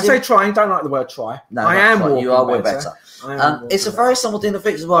 I say trying, don't like the word try. No, I am walking. You are way better. It's a very simple thing to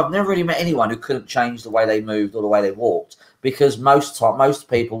fix as well. I've never really met anyone who couldn't change the way they moved or the way they walked, because most time I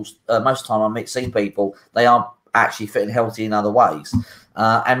see people, they are actually fit and healthy in other ways.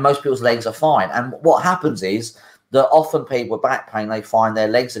 And most people's legs are fine. And what happens is that often people with back pain, they find their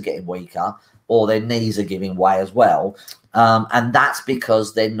legs are getting weaker or their knees are giving way as well. And that's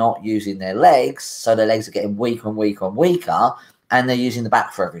because they're not using their legs. So their legs are getting weaker and weaker and weaker, and they're using the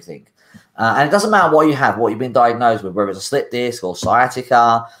back for everything. And it doesn't matter what you have, what you've been diagnosed with, whether it's a slip disc or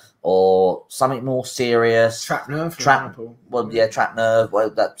sciatica or something more serious. Trapped nerve, for example. Well, yeah, trapped nerve, well,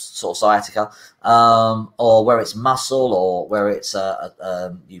 that's sort of sciatica, or where it's muscle, or where it's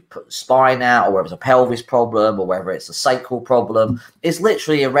you put spine out, or whether it's a pelvis problem, or whether it's a sacral problem. It's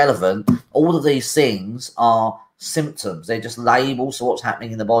literally irrelevant. All of these things are symptoms. They're just labels for what's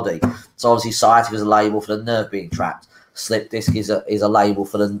happening in the body. So obviously sciatica is a label for the nerve being trapped. Slip disc is a label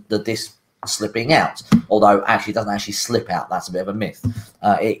for the disc slipping out, although actually it doesn't actually slip out. That's a bit of a myth.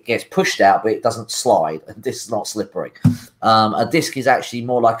 It gets pushed out, but it doesn't slide. A disc is not slippery. A disc is actually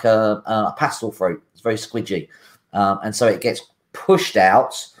more like a pastel fruit. It's very squidgy, and so it gets pushed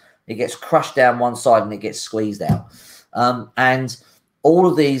out, it gets crushed down one side, and it gets squeezed out. And all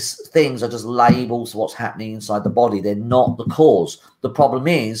of these things are just labels for what's happening inside the body. They're not the cause. The problem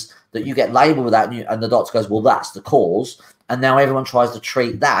is that you get labeled with that, and the doctor goes, well, that's the cause. And now everyone tries to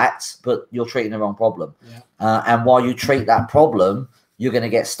treat that, but you're treating the wrong problem. Yeah. And while you treat that problem, you're going to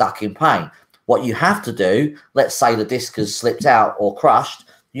get stuck in pain. What you have to do, let's say the disc has slipped out or crushed,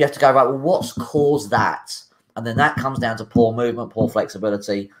 you have to go, right, well, what's caused that? And then that comes down to poor movement, poor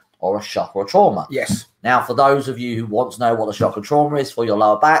flexibility, or a shock or a trauma. Yes. Now, for those of you who want to know what a shock or trauma is for your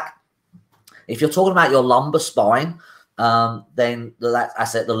lower back, if you're talking about your lumbar spine, then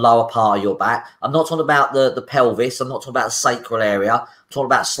that's at the lower part of your back. I'm not talking about the pelvis. I'm not talking about the sacral area. I'm talking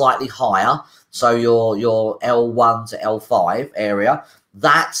about slightly higher. So your L1 to L5 area.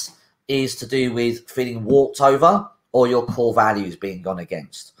 That is to do with feeling walked over or your core values being gone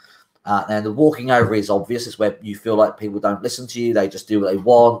against. And the walking over is obvious. It's where you feel like people don't listen to you. They just do what they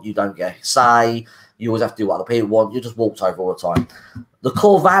want. You don't get a say. You always have to do what other people want. You're just walked over all the time. The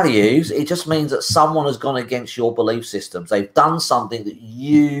core values, it just means that someone has gone against your belief systems. They've done something that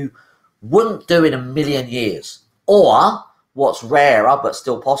you wouldn't do in a million years. Or, what's rarer but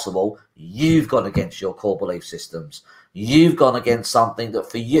still possible, you've gone against your core belief systems. You've gone against something that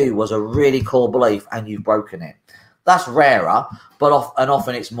for you was a really core belief and you've broken it. That's rarer, but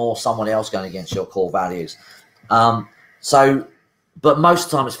often it's more someone else going against your core values. But most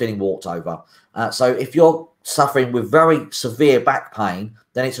of the time it's feeling walked over. So if you're suffering with very severe back pain,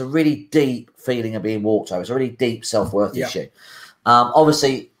 then it's a really deep feeling of being walked over. It's a really deep self-worth issue.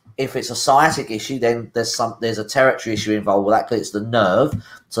 Obviously, if it's a sciatic issue, then there's a territory issue involved with that because it's the nerve.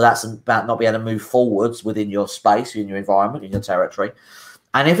 So that's about not being able to move forwards within your space, in your environment, in your territory.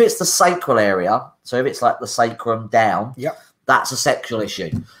 And if it's the sacral area, so if it's like the sacrum down, that's a sexual issue.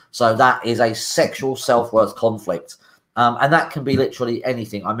 So that is a sexual self-worth conflict. And that can be literally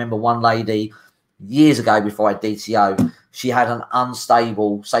anything. I remember one lady years ago before I had DTO, she had an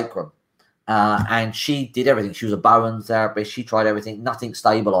unstable sacrum. And she did everything. She was a Bowen therapist. She tried everything. Nothing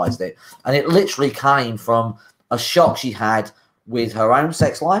stabilized it. And it literally came from a shock she had with her own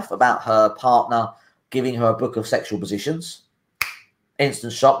sex life about her partner giving her a book of sexual positions.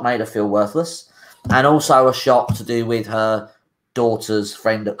 Instant shock, made her feel worthless. And also a shock to do with her daughter's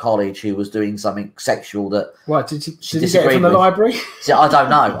friend at college who was doing something sexual that... What, did you get it from the library? I don't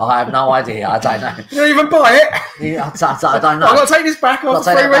know. I have no idea. I don't know. You don't even buy it? Yeah, I don't know. I've got to take this back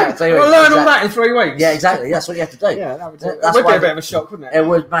after 3 weeks. I've got to learn all that in 3 weeks. Yeah, exactly. That's what you have to do. Yeah, that would be a bit of a shock, wouldn't it? It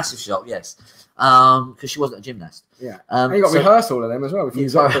would, massive shock, yes. Because she wasn't a gymnast. Yeah. And you got to rehearse all of them as well.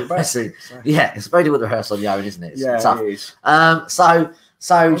 Yeah, it's very good with rehearsal on your own, isn't it? It's tough. It is.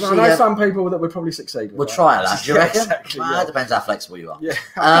 So I know some people that would probably succeed. We'll try that. Do you reckon? Exactly, It depends how flexible you are. Yeah,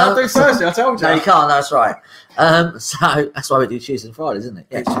 I can't do Thursday. I told you. No, you can't. No, that's right. So that's why we do Tuesdays and Fridays, isn't it?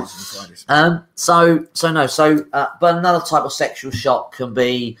 Yeah, Tuesdays and Fridays. But another type of sexual shock can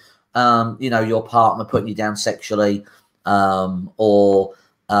be, your partner putting you down sexually, or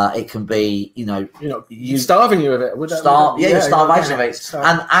it can be, you starving you of it. Starvation of it.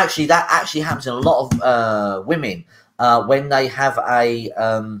 And actually, that actually happens in a lot of women. When they have a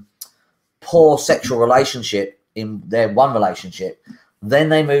poor sexual relationship in their one relationship, then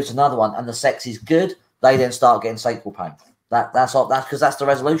they move to another one, and the sex is good. They then start getting sacral pain. That's because that's the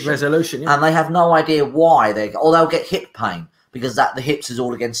resolution. Yeah. And they have no idea why they'll get hip pain because the hips is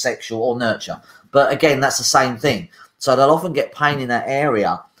all against sexual or nurture. But again, that's the same thing. So they'll often get pain in that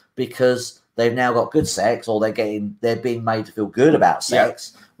area because they've now got good sex, or they're being made to feel good about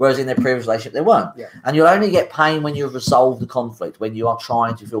sex. Yeah. Whereas in their previous relationship, they weren't. Yeah. And you'll only get pain when you've resolved the conflict, when you are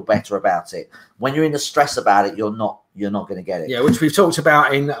trying to feel better about it. When you're in the stress about it, you're not going to get it. Yeah, which we've talked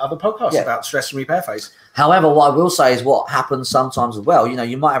about in other podcasts about stress and repair phase. However, what I will say is what happens sometimes as well.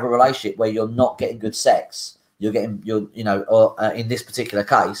 You might have a relationship where you're not getting good sex. Or in this particular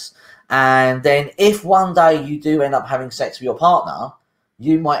case. And then if one day you do end up having sex with your partner,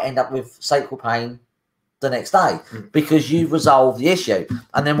 you might end up with sacral pain the next day because you've resolved the issue.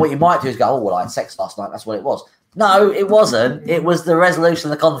 And then what you might do is go, I had sex last night. That's what it was. No, it wasn't. It was the resolution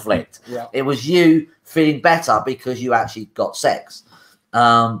of the conflict. Yeah. It was you feeling better because you actually got sex.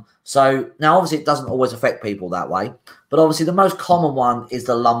 So now, obviously, it doesn't always affect people that way. But obviously, the most common one is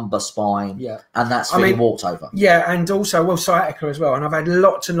the lumbar spine. Yeah. And that's feeling walked over. Yeah, and also, well, sciatica as well. And I've had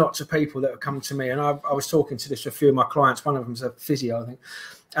lots and lots of people that have come to me. And I was talking to this to a few of my clients. One of them's a physio, I think.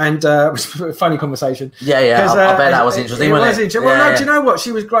 And it was a funny conversation. Yeah. I bet that was interesting. It was interesting. Well, no, do you know what?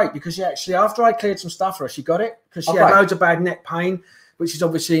 She was great because she actually, after I cleared some stuff for her, she got it because she had loads of bad neck pain, which is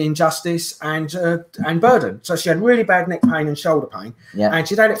obviously injustice and burden. So she had really bad neck pain and shoulder pain. Yeah. And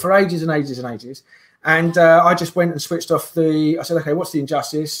she'd had it for ages and ages and ages. And I just went and switched off I said, okay, what's the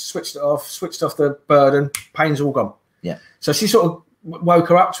injustice? Switched off the burden. Pain's all gone. Yeah. So she sort of woke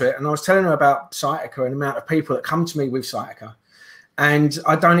her up to it. And I was telling her about sciatica and the amount of people that come to me with sciatica. And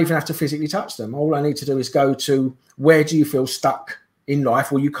I don't even have to physically touch them. All I need to do is go to, where do you feel stuck in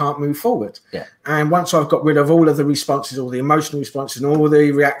life where you can't move forward? Yeah. And once I've got rid of all of the responses, all the emotional responses and all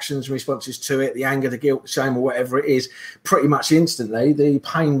the reactions and responses to it, the anger, the guilt, shame, or whatever it is, pretty much instantly, the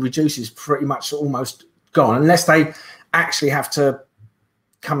pain reduces, pretty much almost gone, unless they actually have to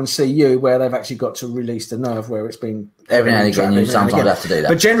come and see you where they've actually got to release the nerve where it's been. Every now and again, you sometimes have to do that.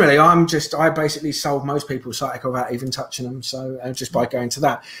 But generally, I basically solve most people's sciatica without even touching them. So just by going to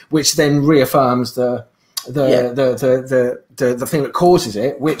that, which then reaffirms the thing that causes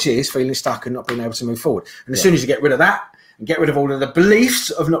it, which is feeling stuck and not being able to move forward. And as soon as you get rid of that and get rid of all of the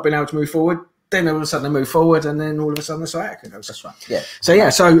beliefs of not being able to move forward, then all of a sudden they move forward, and then all of a sudden the sciatica goes. That's right. Yeah.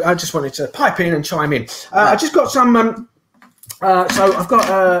 So I just wanted to pipe in and chime in. I just got some. So I've got.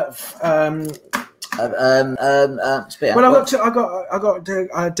 I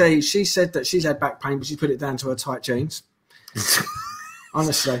got Dee. She said that she's had back pain, but she put it down to her tight jeans.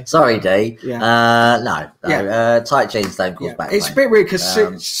 Honestly, sorry, Dee. Yeah. Tight jeans don't cause back pain. It's a bit weird because I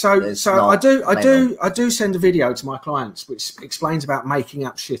do send a video to my clients which explains about making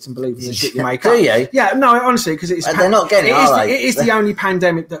up shit and believing the shit you make up. Do you? Yeah, no, honestly, because they're not getting it, are they? It is the only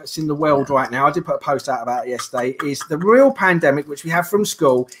pandemic that's in the world right now. I did put a post out about it yesterday. Is the real pandemic which we have from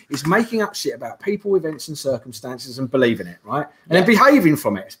school is making up shit about people, events, and circumstances and believing it, right? And then behaving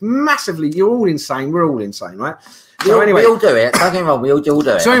from it. It's massively. You're all insane. We're all insane, right? So anyway, we all do it. Don't get me wrong. We all do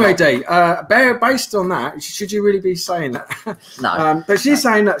it. So anyway, Dee, based on that, should you really be saying that? No. But she's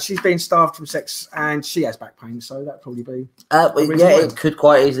saying that she's been starved from sex and she has back pain, so that'd probably be. It could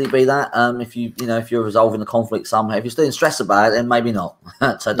quite easily be that. If you're resolving the conflict somehow, if you're still stressed about it, then maybe not.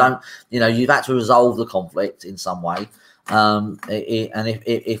 So don't. You've had to resolve the conflict in some way. And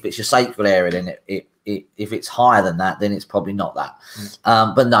if it's your sacral area, then if it's higher than that, then it's probably not that.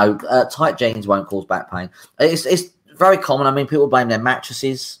 But no, tight jeans won't cause back pain. It's very common. I mean, people blame their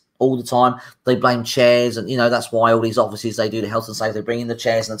mattresses all the time. They blame chairs, and that's why all these offices, they do the health and safety. They bring in the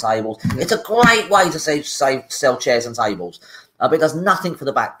chairs and the tables. It's a great way to sell chairs and tables, but it does nothing for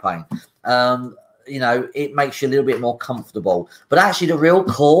the back pain. It makes you a little bit more comfortable. But actually, the real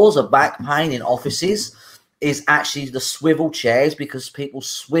cause of back pain in offices is actually the swivel chairs, because people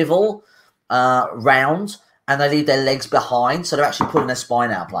swivel round and they leave their legs behind, so they're actually pulling their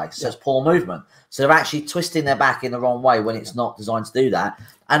spine out of place. So it's poor movement. So they're actually twisting their back in the wrong way when it's not designed to do that.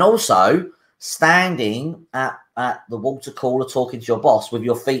 And also standing at the water cooler talking to your boss with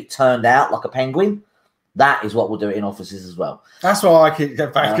your feet turned out like a penguin. That is what we'll do it in offices as well. That's why I keep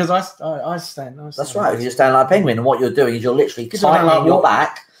going back, because I stand. That's right. You just stand like a penguin, and what you're doing is you're literally tightening your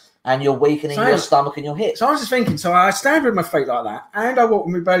back. And you're weakening your stomach and your hips. So I was just thinking. So I stand with my feet like that, and I walk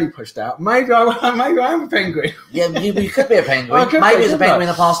with my belly pushed out. Maybe I am a penguin. Yeah, you could be a penguin. Maybe it's a penguin in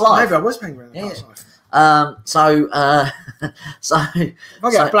the past life. Maybe I was a penguin in the past life. I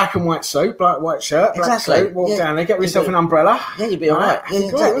get a black and white suit, black white shirt, black suit, walk down there, get yourself an umbrella. Yeah, you'd be all right. Yeah,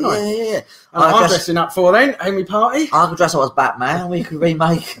 exactly. Yeah. I'm dressing up for then, Amy Party. I could dress up as Batman. We could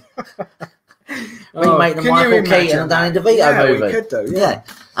remake the Michael Keaton and Danny DeVito movie. We could do. Yeah.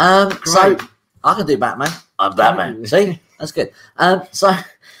 So I can do Batman. I'm Batman. See, that's good. So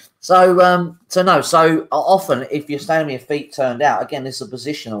often if you're standing with your feet turned out, again, this is a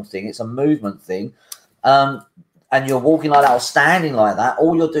positional thing. It's a movement thing. And you're walking like that or standing like that.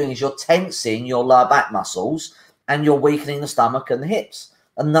 All you're doing is you're tensing your lower back muscles and you're weakening the stomach and the hips.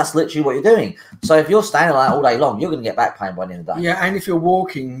 And that's literally what you're doing. So if you're standing like that all day long, you're going to get back pain by the end of the day. Yeah, and if you're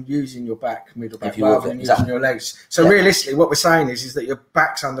walking using your middle back, rather than using your legs. So realistically, what we're saying is that your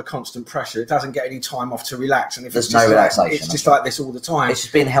back's under constant pressure. It doesn't get any time off to relax. And if there's no relaxation. It's just like this all the time. It's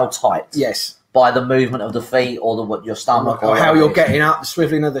just being held tight. Yes. By the movement of the feet or your stomach. Or how you're getting up, the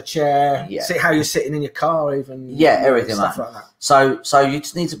swiveling of the chair. Yeah. See how you're sitting in your car even. Yeah, everything like that. So you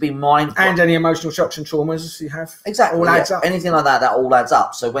just need to be mindful. And any emotional shocks and traumas you have. Exactly. All adds up. Anything like that all adds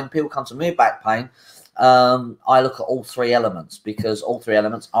up. So when people come to me with back pain, I look at all three elements because all three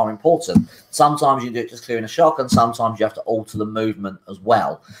elements are important. Sometimes you do it just clearing a shock, and sometimes you have to alter the movement as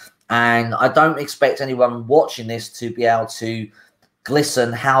well. And I don't expect anyone watching this to be able to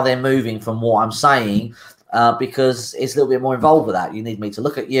glisten how they're moving from what I'm saying, because it's a little bit more involved with that. You need me to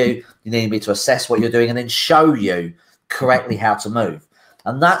look at you, you need me to assess what you're doing, and then show you correctly how to move.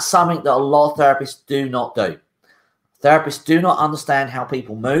 And that's something that a lot of therapists do not do. Therapists do not understand how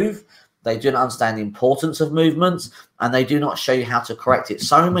people move. They do not understand the importance of movements, and they do not show you how to correct it.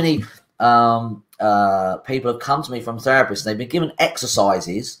 So many people have come to me from therapists, and they've been given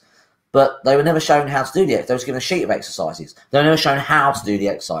exercises, but they were never shown how to do the exercise. They were given a sheet of exercises. They were never shown how to do the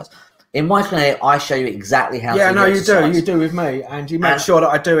exercise. In my clinic, I show you exactly how to do the exercise. Yeah, no, you do with me, and you make sure that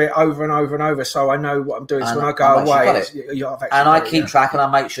I do it over and over and over, so I know what I'm doing. So when I go away, and I keep track, and I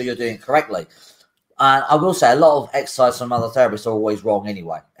make sure you're doing it correctly. And I will say a lot of exercise from other therapists are always wrong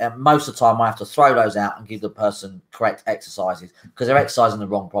anyway. And most of the time I have to throw those out and give the person correct exercises because they're exercising the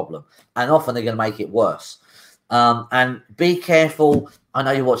wrong problem. And often they're going to make it worse. And be careful. I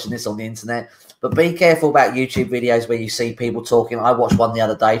know you're watching this on the internet, but be careful about YouTube videos where you see people talking. I watched one the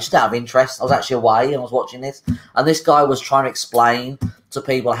other day just out of interest. I was actually away and I was watching this. And this guy was trying to explain to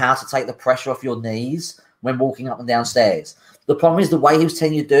people how to take the pressure off your knees when walking up and down stairs. The problem is the way he was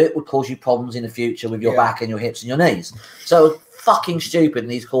telling you to do it would cause you problems in the future with your back and your hips and your knees. So fucking stupid,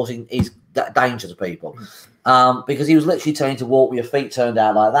 and he's causing danger to people because he was literally telling you to walk with your feet turned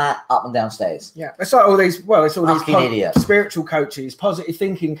out like that, up and down stairs. Yeah, it's like all these. Well, it's all fucking these idiots. Spiritual coaches, positive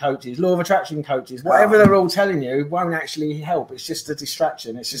thinking coaches, law of attraction coaches. Whatever they're all telling you won't actually help. It's just a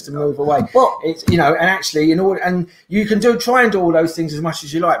distraction. It's just a move away. Well, it's and actually and you can try and do all those things as much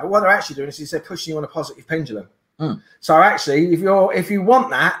as you like, but what they're actually doing is they're pushing you on a positive pendulum. So actually, if you want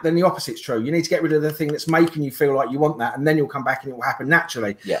that, then the opposite's true. You need to get rid of the thing that's making you feel like you want that, and then you'll come back and it will happen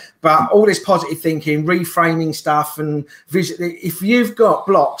naturally. Yeah. But all this positive thinking, reframing stuff, and if you've got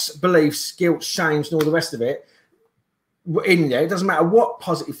blocks, beliefs, guilt, shames, and all the rest of it in there, it doesn't matter what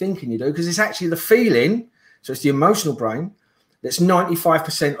positive thinking you do, because it's actually the feeling. So it's the emotional brain that's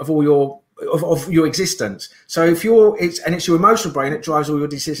 95% of all your existence. So if it's your emotional brain that drives all your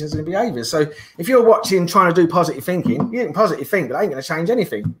decisions and behaviors. So if you're trying to do positive thinking, you can positive think, but it ain't going to change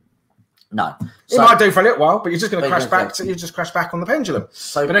anything. No, it might do for a little while, but you're just going to crash back. So you just crash back on the pendulum.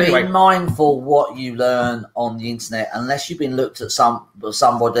 So be mindful what you learn on the internet, unless you've been looked at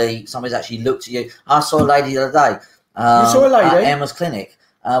somebody's actually looked at you. I saw a lady the other day. You saw a lady at Emma's clinic,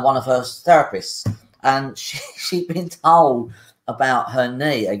 one of her therapists, and she'd been told about her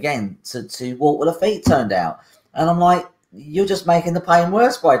knee again to walk with her feet turned out, and I'm like, you're just making the pain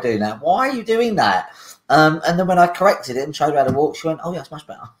worse by doing that. Why are you doing that? And then when I corrected it and showed her how to walk, she went, oh yeah, it's much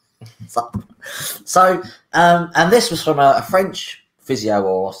better. And this was from a French physio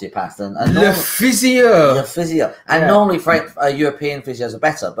or osteopath, and Le physio. And normally European physios are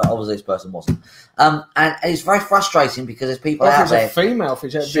better, but obviously this person wasn't. And it's very frustrating because there's people out there. It's a female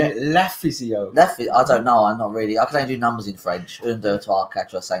physio. La physio. I don't know. I'm not really. I can only do numbers in French. Un, deux, trois,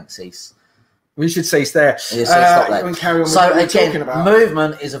 quatre, cinq, six. We should cease there. Carry on. So again,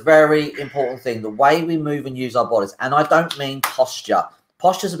 movement is a very important thing. The way we move and use our bodies, and I don't mean posture.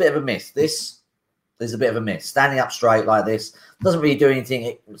 Posture's a bit of a myth. This is a bit of a myth. Standing up straight like this doesn't really do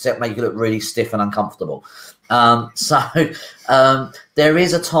anything except make you look really stiff and uncomfortable. So there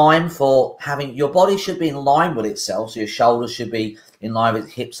is a time for having your body should be in line with itself. So your shoulders should be in line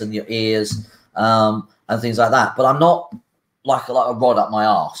with hips and your ears and things like that. But I'm not like a rod up my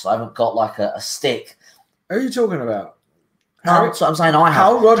arse. I haven't got like a stick. Who are you talking about? No, so I'm saying I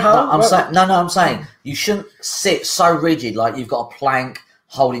have. I'm saying you shouldn't sit so rigid like you've got a plank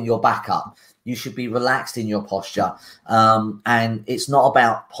holding your back up. You should be relaxed in your posture. And it's not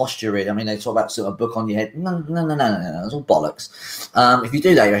about posturing. I mean, they talk about sort of a book on your head. No. It's all bollocks. If you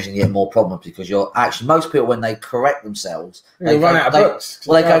do that, you're actually going to get more problems because most people, when they correct themselves, they run out of books.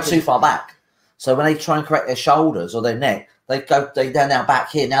 Well, they go too far back. So when they try and correct their shoulders or their neck, they're now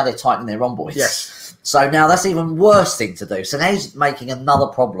back here. Now they're tightening their rhomboids. Yes. So now that's even worse thing to do. So now he's making another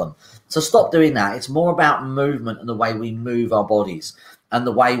problem. So stop doing that. It's more about movement and the way we move our bodies and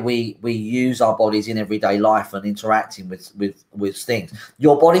the way we use our bodies in everyday life and interacting with things.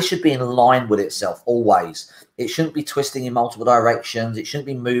 Your body should be in line with itself always. It shouldn't be twisting in multiple directions. It shouldn't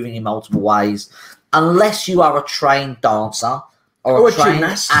be moving in multiple ways. Unless you are a trained dancer or a trained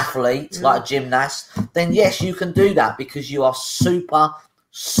athlete, like a gymnast, then yes, you can do that because you are super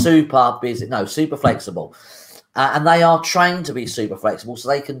flexible. And they are trained to be super flexible, so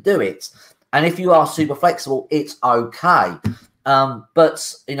they can do it. And if you are super flexible, it's okay.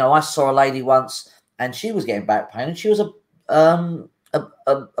 But I saw a lady once, and she was getting back pain, and she was a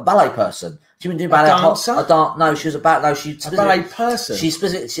ballet person. She didn't do ballet. dancer? No, she was a ballet person.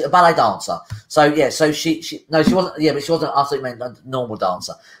 She's a ballet dancer. So yeah, so she wasn't. Yeah, but she wasn't. I think meant a normal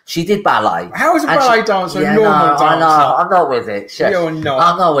dancer. She did ballet. How is a ballet dancer a normal dancer? I know. I'm not with it. You're not.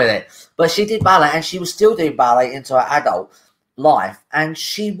 I'm not with it. But she did ballet, and she was still doing ballet into her adult life, and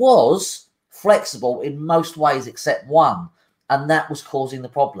she was flexible in most ways except one. And that was causing the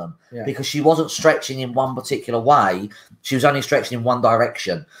problem because she wasn't stretching in one particular way. She was only stretching in one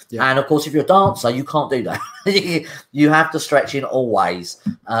direction. Yeah. And of course, if you're a dancer, you can't do that. You have to stretch in all ways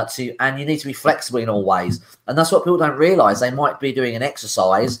and you need to be flexible in all ways. And that's what people don't realize. They might be doing an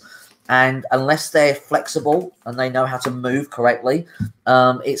exercise, and unless they're flexible and they know how to move correctly,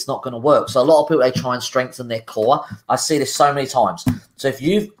 it's not going to work. So a lot of people, they try and strengthen their core. I see this so many times. So if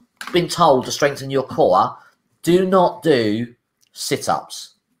you've been told to strengthen your core, do not do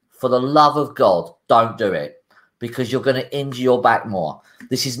sit-ups. For the love of God, don't do it, because you're going to injure your back more.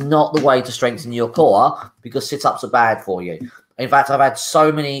 This is not the way to strengthen your core, because sit-ups are bad for you. In fact, I've had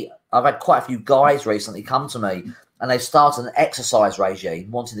quite a few guys recently come to me, and they've started an exercise regime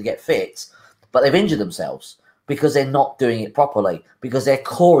wanting to get fit, but they've injured themselves because they're not doing it properly, because their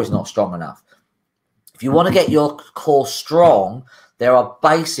core is not strong enough. If you want to get your core strong, there are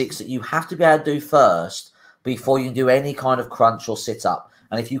basics that you have to be able to do first before you can do any kind of crunch or sit-up.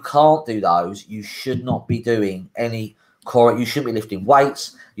 And if you can't do those, you should not be doing any core. You shouldn't be lifting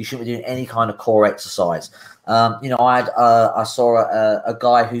weights. You shouldn't be doing any kind of core exercise. I saw a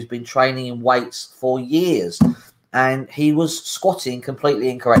guy who's been training in weights for years, and he was squatting completely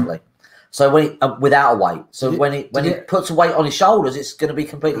incorrectly. So without a weight. So when he puts a weight on his shoulders, it's going to be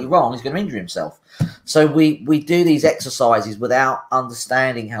completely wrong. He's going to injure himself. So we do these exercises without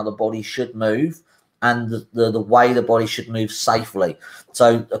understanding how the body should move and the way the body should move safely.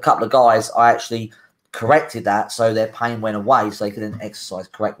 So a couple of guys, I actually corrected that so their pain went away so they could then exercise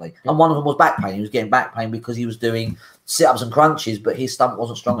correctly. And one of them was back pain. He was getting back pain because he was doing sit-ups and crunches, but his stomach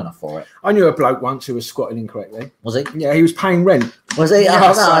wasn't strong enough for it. I knew a bloke once who was squatting incorrectly. Was he? Yeah, he was paying rent. Was he? Yeah,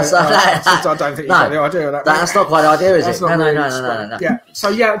 I don't think you got the idea of that. That's not quite the idea, is it? No.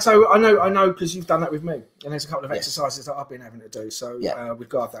 Yeah. So I know because you've done that with me, and there's a couple of exercises that I've been having to do. So we've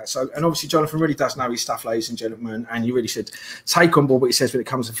got that. So, and obviously Jonathan really does know his stuff, ladies and gentlemen, and you really should take on board what he says when it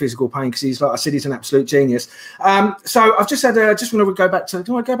comes to physical pain, because he's, like I said, he's an absolute genius. So I've just had just want to go back to.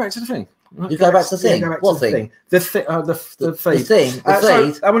 Do I go back to the thing? You go back to the thing. What thing? The feed. The thing. The feed.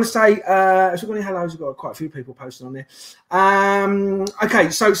 So I want to say, so we've got any hellos. We've got quite a few people posting on there. Okay,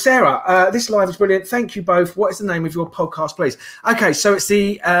 so Sarah, this live is brilliant. Thank you both. What is the name of your podcast, please? Okay, so it's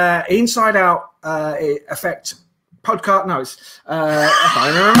the Inside Out Effect podcast. No, it's I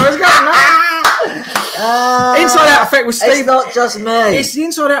can't remember where it's going. Inside Out Effect with Steve. It's not just me. It's the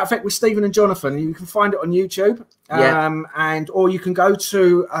Inside Out Effect with Stephen and Jonathan. You can find it on YouTube, or you can go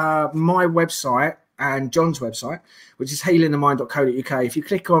to my website and John's website, which is healingthemind.co.uk. If you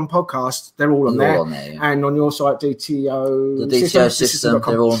click on podcasts, they're all on there. And on your site, DTO. The DTO system,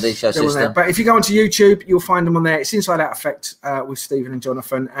 they're all on DTO system. But if you go onto YouTube, you'll find them on there. It's Inside Out Effect with Stephen and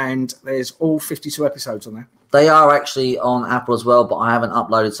Jonathan, and there's all 52 episodes on there. They are actually on Apple as well, but I haven't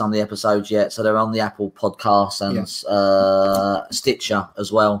uploaded some of the episodes yet. So they're on the Apple Podcasts and Stitcher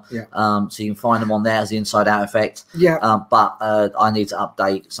as well. Yeah. So you can find them on there as the Inside Out Effect. Yeah. But I need to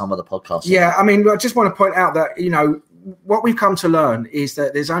update some of the podcasts. Yeah. I mean, I just want to point out that, you know, what we've come to learn is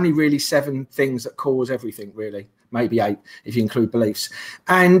that there's only really 7 things that cause everything, really. Maybe 8 if you include beliefs,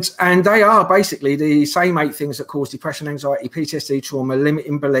 and they are basically the same 8 things that cause depression, anxiety, PTSD, trauma,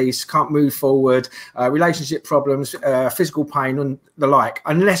 limiting beliefs, can't move forward, relationship problems, physical pain, and the like.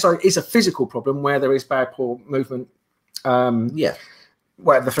 Unless it's a physical problem where there is bad, poor movement.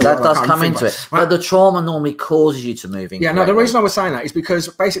 Well, that does come into it, but the trauma normally causes you to move. Yeah, no. The reason I was saying that is because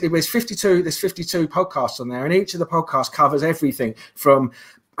basically there's 52 podcasts on there, and each of the podcasts covers everything from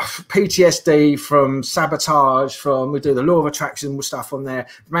PTSD, from sabotage, we do the law of attraction stuff on there,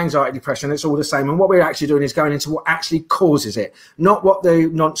 from anxiety, depression. It's all the same. And what we're actually doing is going into what actually causes it, not what the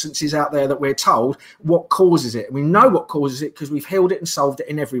nonsense is out there that we're told. What causes it? We know what causes it because we've healed it and solved it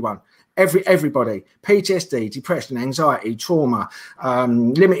in everyone. Everybody, PTSD, depression, anxiety, trauma,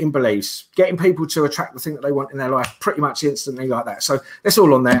 limiting beliefs, getting people to attract the thing that they want in their life pretty much instantly like that. So that's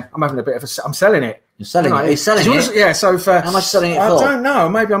all on there. I'm having a bit of I'm selling it. You're selling it? He's selling it? Yeah, so how much selling it for? I don't know.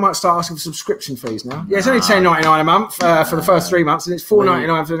 Maybe I might start asking for subscription fees now. Yeah, it's only $10.99 a month for the first 3 months, and it's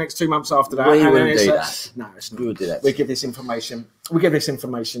 $4.99 for the next 2 months after that. We wouldn't do that. No, it's not. We would do that. We give this information.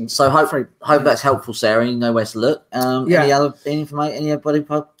 So hope that's helpful, Sarah. You know where to look. Any other information? Anybody?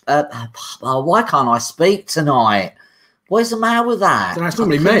 Why can't I speak tonight? What is the matter with that? That's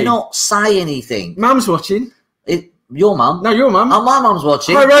normally me. Not say anything. Mum's watching. Your mum? No, your mum. Oh, my mum's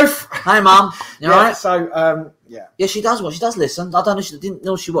watching. Hi, Ruth. Hey, mum. You all right? So, Yeah, she does watch. She does listen. I don't know. She didn't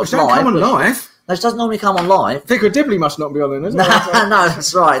know she watched well, live. Come on live. No, she doesn't normally come on live. Vicar Dibley must not be on then, is it? No,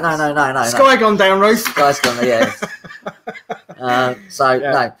 that's right. No. Sky gone down, Ruth. Sky's gone, yeah.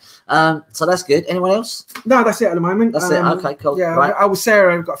 So that's good. Anyone else? No, that's it at the moment. That's it. Okay, cool. Yeah, right. I was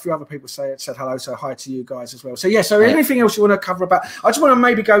Sarah. We've got a few other people said hello, so hi to you guys as well. So yeah, so anything else you want to cover about? I just want to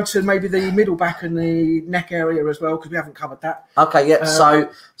maybe go to maybe the middle back and the neck area as well, because we haven't covered that. Okay, yeah.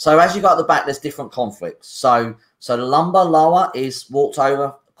 So as you got at the back, there's different conflicts. So the lumbar lower is walked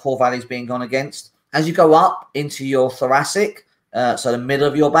over, core values being gone against. As you go up into your thoracic, so the middle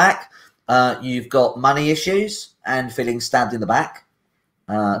of your back, you've got money issues and feeling stabbed in the back.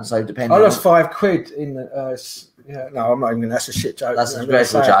 So depending. I lost £5 in the. No, I'm not even. That's a shit joke. That's a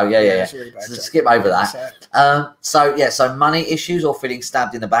dreadful joke. Yeah. Really so skip over that. So money issues or feeling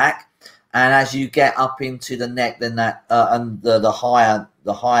stabbed in the back, and as you get up into the neck, then that and the higher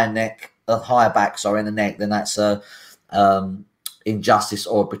neck, higher back. Sorry, in the neck, then that's injustice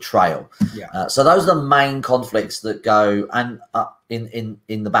or betrayal. Yeah. So those are the main conflicts that go and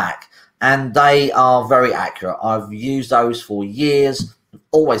in the back, and they are very accurate. I've used those for years.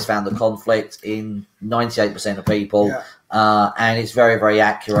 Always found the conflict in 98% of people, and it's very, very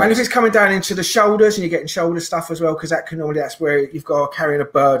accurate. And if it's coming down into the shoulders and you're getting shoulder stuff as well, because that's where you've got carrying a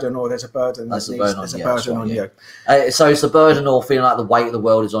burden, or there's a burden. There's a burden on you. So it's a burden or feeling like the weight of the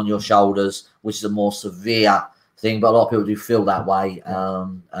world is on your shoulders, which is a more severe thing. But a lot of people do feel that way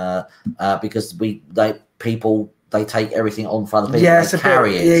because they take everything on for other people. Yeah, they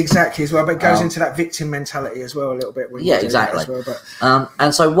carry it. Yeah, exactly as well. But it goes into that victim mentality as well a little bit. Exactly. As well, but.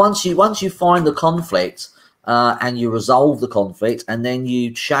 And so once you find the conflict and you resolve the conflict, and then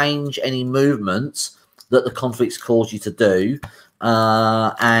you change any movements that the conflicts cause you to do,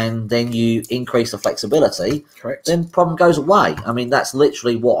 and then you increase the flexibility, correct, then the problem goes away. I mean, that's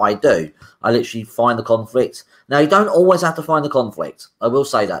literally what I do. I literally find the conflict. Now, you don't always have to find the conflict. I will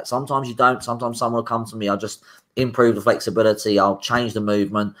say that. Sometimes you don't. Sometimes someone will come to me. I'll just improve the flexibility. I'll change the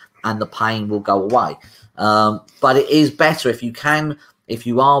movement and the pain will go away. But it is better if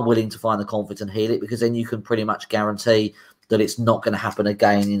you are willing to find the conflict and heal it, because then you can pretty much guarantee that it's not going to happen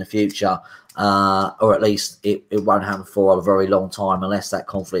again in the future, or at least it won't happen for a very long time unless that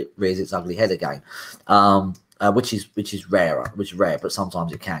conflict rears its ugly head again. Which is rare, but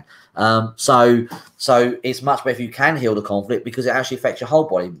sometimes it can. So it's much better if you can heal the conflict, because it actually affects your whole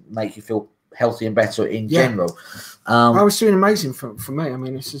body, make you feel healthy and better in general. I was doing amazing for me. I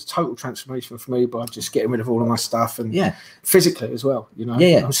mean, this is total transformation for me by just getting rid of all of my stuff, and physically as well.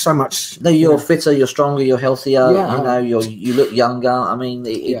 I'm so much. No, you're fitter, you're stronger, you're healthier. You look younger. I mean,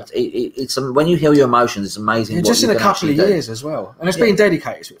 it's when you heal your emotions, it's amazing. Yeah, just in a couple of years as well, and it's been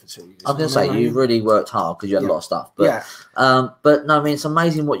dedicated to it for 2 years. I was going to say you really worked hard because you had a lot of stuff, but but no, I mean, it's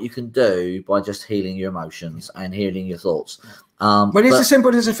amazing what you can do by just healing your emotions and healing your thoughts. But it's as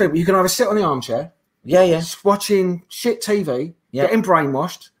simple as a thing. You can either sit on the armchair, watching shit TV, getting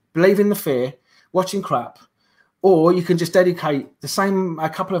brainwashed, believing the fear, watching crap, or you can just dedicate a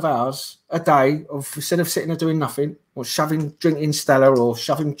couple of hours a day of, instead of sitting there doing nothing, or drinking Stella, or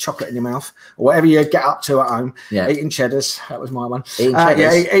shoving chocolate in your mouth, or whatever you get up to at home, eating cheddars. That was my one.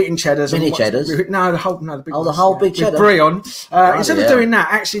 Eating cheddars. Mini cheddars. No, the big. The whole big cheddar. Brie on. Instead of doing that,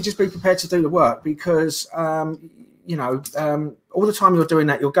 actually just be prepared to do the work, because. All the time you're doing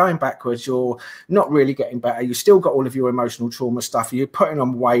that, you're going backwards, you're not really getting better, you still got all of your emotional trauma stuff, you're putting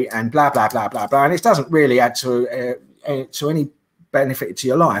on weight and blah blah blah blah blah, and it doesn't really add to any benefit to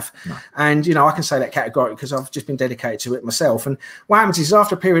your life. No. And I can say that categorically because I've just been dedicated to it myself. And what happens is,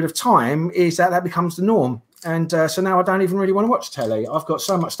 after a period of time, is that becomes the norm. And so now I don't even really want to watch telly. I've got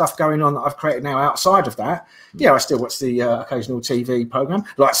so much stuff going on that I've created now outside of that. Yeah, I still watch the occasional TV program,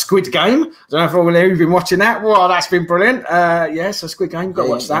 like Squid Game. I don't know if all of you have been watching that. Well, that's been brilliant. So Squid Game, you've got to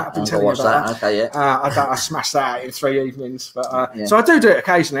watch that. I've been telling you about that. Okay, I smashed that out in 3 evenings. But so I do it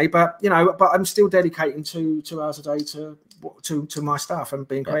occasionally. But but I'm still dedicating 2 hours a day to my stuff and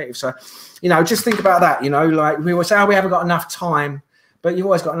being creative. So just think about that. Like we always say, we haven't got enough time. But you've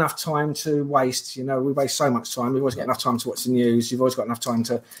always got enough time to waste. We waste so much time. We've always got enough time to watch the news. You've always got enough time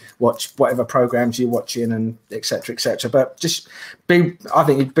to watch whatever programs you're watching, and et cetera, et cetera. But just I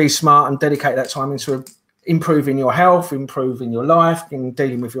think you'd be smart and dedicate that time into improving your health, improving your life, and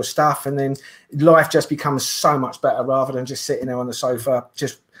dealing with your stuff. And then life just becomes so much better, rather than just sitting there on the sofa,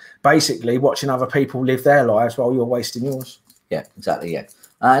 just basically watching other people live their lives while you're wasting yours. Yeah, exactly. Yeah.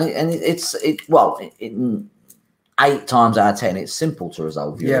 And it's 8 times out of 10, it's simple to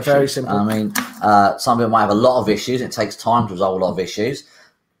resolve your issues. Very simple. I mean, some people might have a lot of issues. It takes time to resolve a lot of issues.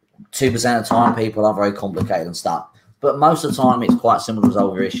 2% of the time, people are very complicated and stuck. but most of the time it's quite simple to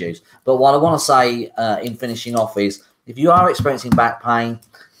resolve your issues. But what I want to say in finishing off is, if you are experiencing back pain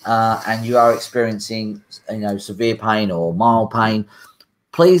and you are experiencing, severe pain or mild pain,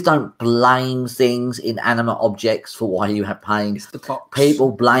 please don't blame things, inanimate objects, for why you have pain. It's the box.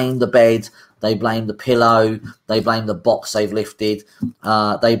 People blame the bed, they blame the pillow, they blame the box they've lifted,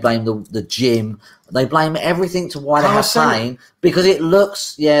 they blame the gym, they blame everything to why they have pain, because it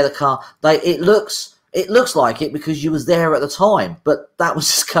looks, it looks like it because you was there at the time, but that was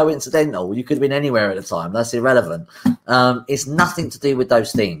just coincidental. You could have been anywhere at the time. That's irrelevant. It's nothing to do with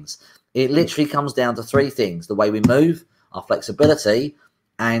those things. It literally comes down to three things: the way we move, our flexibility,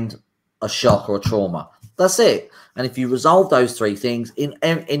 and a shock or a trauma. That's it. And if you resolve those three things,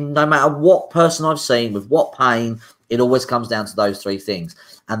 in no matter what person I've seen with what pain, it always comes down to those three things.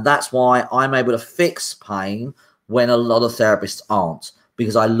 And that's why I'm able to fix pain when a lot of therapists aren't,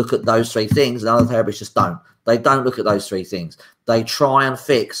 because I look at those three things and other therapists just don't. They don't look at those three things. They try and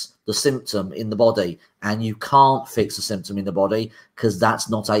fix the symptom in the body, and you can't fix a symptom in the body because that's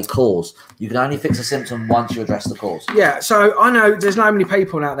not a cause. You can only fix a symptom once you address the cause. Yeah, so I know there's no many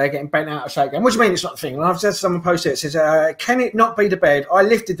people out there getting bent out of shape. And what do you mean it's not the thing? And I've just someone posted it, says, can it not be the bed? I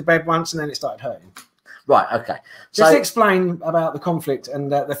lifted the bed once and then it started hurting. Right, okay. Just explain about the conflict,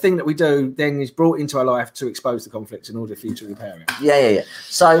 and the thing that we do then is brought into our life to expose the conflict in order for you to repair it. Yeah.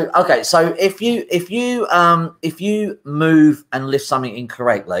 So, okay, so if you move and lift something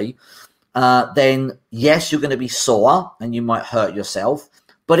incorrectly, then yes, you're going to be sore and you might hurt yourself,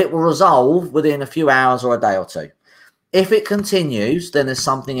 but it will resolve within a few hours or a day or two. If it continues, then there's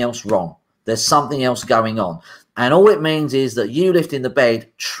something else wrong. There's something else going on. And all it means is that you lifting the bed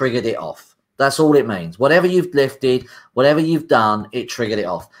triggered it off. That's all it means. Whatever you've lifted, whatever you've done, it triggered it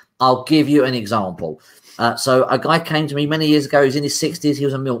off. I'll give you an example. So a guy came to me many years ago. He was in his 60s. He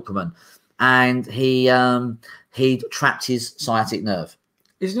was a milkman, and he'd trapped his sciatic nerve.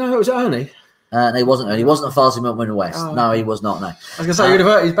 It was Ernie? No, he wasn't Ernie. He wasn't a fastest milkman in the West. Oh. No, he was not. No. I was going to say, he would have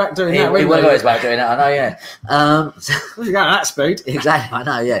hurt his back doing that. He would have hurt his back doing that. I know, yeah. You're going at that speed. Exactly. I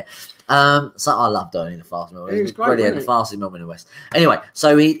know, yeah. So I loved Ernie the fast milkman. He was great, brilliant, the fastest milkman in the West. Anyway,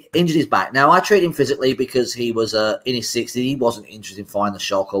 so he injured his back. Now, I treated him physically because he was in his 60s. He wasn't interested in finding the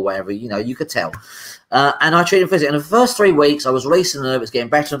shock or whatever. You could tell. And I treated him physically. In the first 3 weeks, I was releasing the nerve. It was getting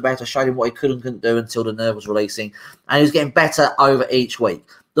better and better. I showed him what he could and couldn't do until the nerve was releasing. And he was getting better over each week.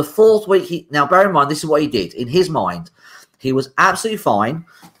 The fourth week, now bear in mind, this is what he did. In his mind, he was absolutely fine.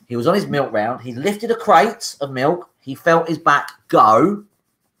 He was on his milk round. He lifted a crate of milk. He felt his back go.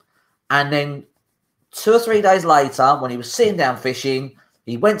 And then 2 or 3 days later, when he was sitting down fishing,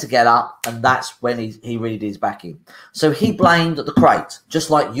 he went to get up, and that's when he really did his back in. So he blamed the crate, just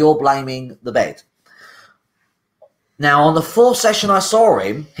like you're blaming the bed. Now, on the 4th session I saw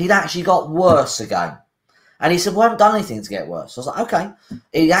him, he'd actually got worse again. And he said, well, I haven't done anything to get worse. So I was like, okay.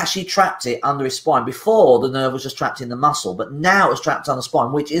 He actually trapped it under his spine. Before, the nerve was just trapped in the muscle, but now it's trapped on the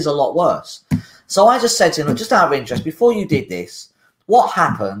spine, which is a lot worse. So I just said to him, just out of interest, before you did this, what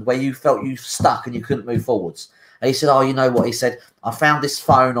happened where you felt you stuck and you couldn't move forwards? And he said, oh, you know what? He said, I found this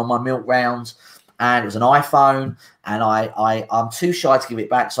phone on my milk round, and it was an iPhone, and I'm too shy to give it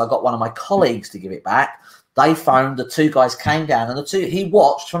back, so I got one of my colleagues to give it back. They phoned, the 2 guys came down, and he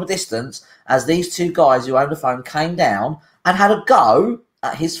watched from a distance as these 2 guys who owned the phone came down and had a go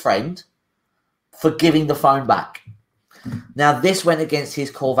at his friend for giving the phone back. Now, this went against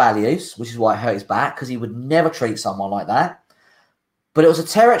his core values, which is why it hurt his back, because he would never treat someone like that. But it was a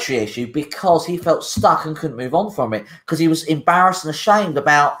territory issue because he felt stuck and couldn't move on from it, because he was embarrassed and ashamed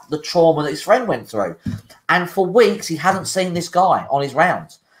about the trauma that his friend went through. And for weeks, he hadn't seen this guy on his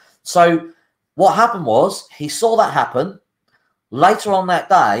rounds. So what happened was, he saw that happen. Later on that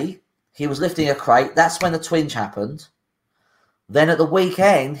day, he was lifting a crate. That's when the twinge happened. Then at the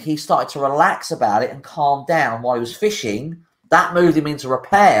weekend, he started to relax about it and calm down while he was fishing. That moved him into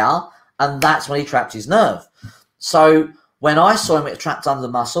repair, and that's when he trapped his nerve. So when I saw him, it trapped under the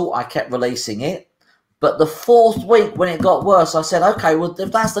muscle, I kept releasing it. But the 4th week, when it got worse, I said, okay, well,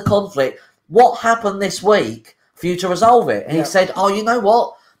 if that's the conflict, what happened this week for you to resolve it? And he said, oh, you know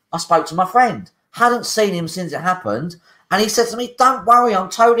what? I spoke to my friend. Hadn't seen him since it happened. And he said to me, don't worry,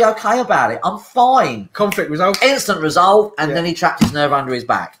 I'm totally okay about it. I'm fine. Conflict resolved. Instant resolve. And then he trapped his nerve under his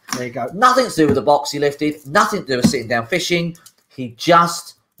back. There you go. Nothing to do with the box he lifted. Nothing to do with sitting down fishing. He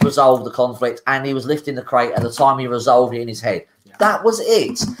just resolved the conflict, and he was lifting the crate at the time he resolved it in his head. That was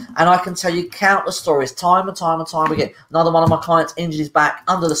it. And I can tell you countless stories, time and time and time again. Another one of my clients injured his back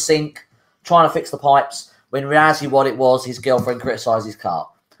under the sink, trying to fix the pipes, when in reality what it was, his girlfriend criticised his car.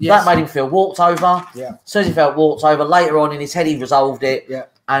 Yes. That made him feel walked over. Yeah. As soon as he felt walked over, later on in his head he resolved it,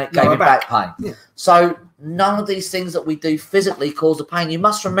 and it gave him back pain. Yeah. So none of these things that we do physically cause the pain. You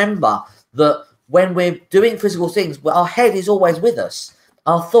must remember that when we're doing physical things, our head is always with us.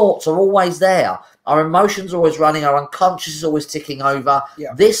 Our thoughts are always there. Our emotions are always running. Our unconscious is always ticking over.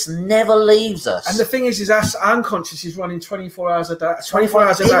 Yeah. This never leaves us. And the thing is our unconscious is running 24 hours a day. 24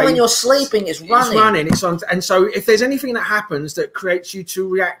 hours a day. Even when you're sleeping, it's running. It's running. It's on. And so if there's anything that happens that creates you to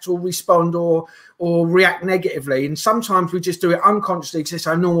react or respond or react negatively, and sometimes we just do it unconsciously because it's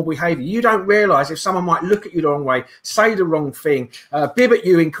our normal behaviour. You don't realise if someone might look at you the wrong way, say the wrong thing, bib at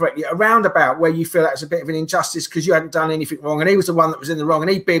you incorrectly, a roundabout where you feel that's a bit of an injustice because you hadn't done anything wrong and he was the one that was in the wrong and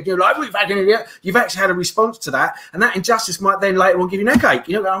he bibbed. You're like, we've had an idiot. You've actually had a response to that, and that injustice might then later on give you an headache.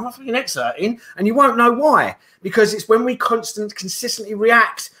 You know, I'm not fucking neck's hurting, and you won't know why, because it's when we consistently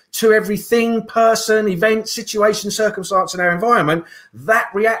react to everything, person, event, situation, circumstance in our environment, that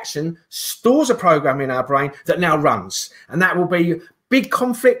reaction stores a program in our brain that now runs. And that will be big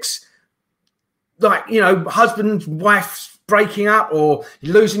conflicts, like, you know, husband, wife breaking up or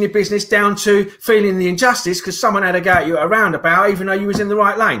losing your business, down to feeling the injustice because someone had a go at you at a roundabout even though you was in the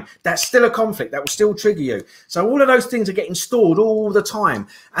right lane. That's still a conflict. That will still trigger you. So all of those things are getting stored all the time.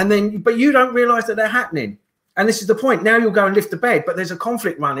 And then, but you don't realise that they're happening. And this is the point. Now you'll go and lift the bed, but there's a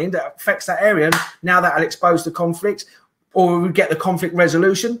conflict running that affects that area. And now that'll expose the conflict, or we get the conflict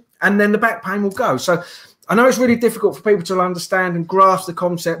resolution, and then the back pain will go. So I know it's really difficult for people to understand and grasp the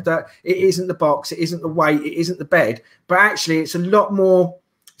concept that it isn't the box, it isn't the weight, it isn't the bed, but actually it's a lot more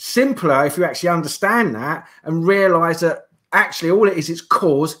simpler if you actually understand that and realise that actually all it is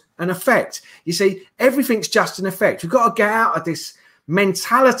cause and effect. You see, everything's just an effect. We've got to get out of this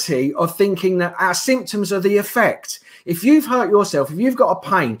mentality of thinking that our symptoms are the effect. If you've hurt yourself, if you've got a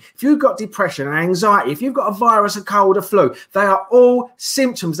pain, if you've got depression and anxiety, if you've got a virus, a cold, a flu, they are all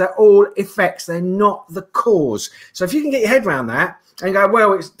symptoms. They're all effects. They're not the cause. So if you can get your head around that and go,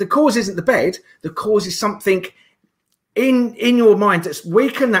 well, the cause isn't the bed. The cause is something in your mind that's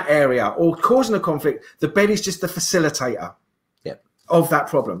weakened that area or causing a conflict. The bed is just the facilitator of that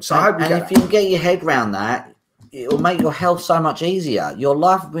problem. So I hope if you can get your head around that, it will make your health so much easier. Your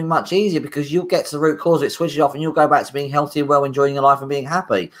life will be much easier because you'll get to the root cause, it switches off, and you'll go back to being healthy and well, enjoying your life and being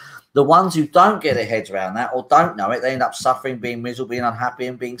happy. The ones who don't get their heads around that or don't know it, they end up suffering, being miserable, being unhappy,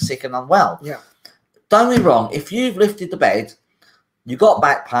 and being sick and unwell. Yeah. Don't be wrong. If you've lifted the bed, you got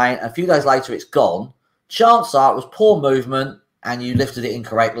back pain, and a few days later it's gone, chances are it was poor movement and you lifted it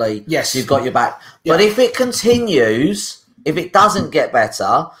incorrectly. Yes. You've got your back. Yeah. But if it continues, if it doesn't get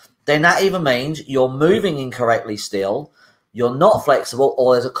better, then that either means you're moving incorrectly still, you're not flexible,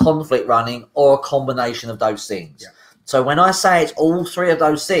 or there's a conflict running, or a combination of those things. Yeah. So when I say it's all three of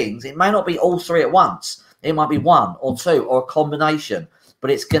those things, it may not be all three at once. It might be one or two or a combination, but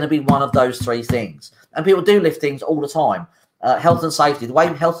it's going to be one of those three things. And people do lift things all the time. Health and safety. The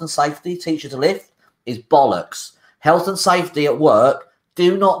way health and safety teach you to lift is bollocks. Health and safety at work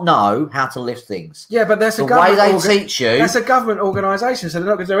do not know how to lift things. Yeah, but that's the way they teach you. That's a government organisation, so they're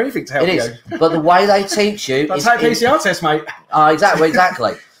not going to do anything to help you. It is, but the way they teach you. That's like PCR test, mate.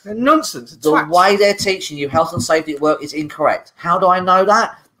 Exactly. Nonsense. The way they're teaching you health and safety at work is incorrect. How do I know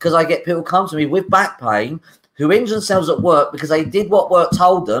that? Because I get people come to me with back pain who injure themselves at work because they did what work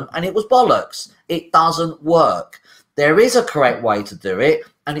told them, and it was bollocks. It doesn't work. There is a correct way to do it,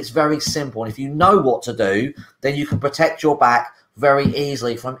 and it's very simple. And if you know what to do, then you can protect your back very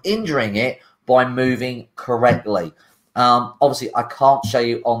easily from injuring it by moving correctly. Obviously, I can't show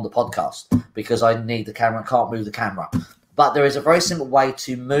you on the podcast because I need the camera. I can't move the camera. But there is a very simple way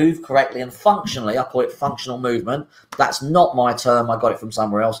to move correctly and functionally. I call it functional movement. That's not my term. I got it from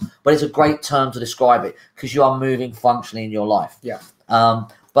somewhere else. But it's a great term to describe it because you are moving functionally in your life. Yeah.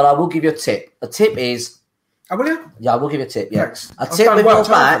 But I will give you a tip. A tip is... Oh, will you? Yeah, I will give you a tip. Yeah, thanks. A tip with your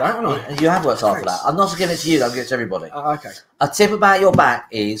back. That, you have worked hard for that. I'm not just giving it to you. I'm giving it to everybody. Okay. A tip about your back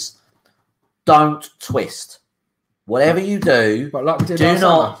is don't twist. Whatever you do, do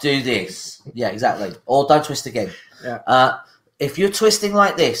not do this. Yeah, exactly. Or don't twist again. Yeah. If you're twisting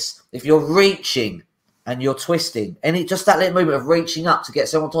like this, if you're reaching and you're twisting, just that little movement of reaching up to get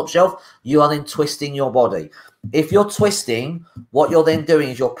someone on top shelf, you are then twisting your body. If you're twisting, what you're then doing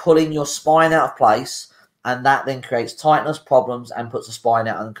is you're pulling your spine out of place. And that then creates tightness, problems, and puts the spine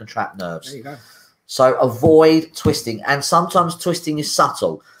out and contract nerves. There you go. So avoid twisting. And sometimes twisting is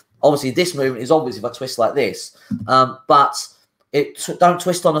subtle. Obviously, this movement is obvious if I twist like this. But don't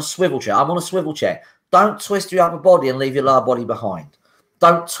twist on a swivel chair. I'm on a swivel chair. Don't twist your upper body and leave your lower body behind.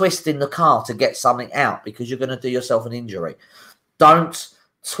 Don't twist in the car to get something out because you're going to do yourself an injury. Don't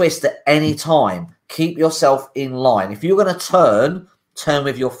twist at any time. Keep yourself in line. If you're going to turn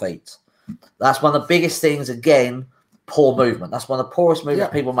with your feet. That's one of the biggest things, again, poor movement. That's one of the poorest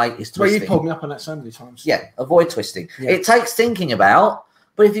movements people make is twisting. Well, you pulled me up on that so many times. Yeah, avoid twisting. It takes thinking about,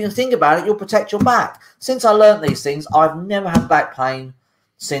 but if you can think about it, you'll protect your back. Since I learned these things, I've never had back pain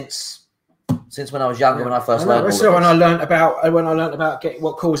since when I was younger, when I first learned. So when I learned about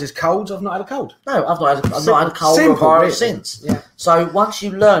what causes colds, I've not had a cold. No, I've not had a cold or virus since. Yeah. So once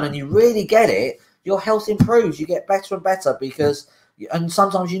you learn and you really get it, your health improves. You get better and better because, and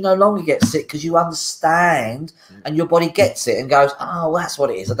sometimes you no longer get sick because you understand and your body gets it and goes, oh, that's what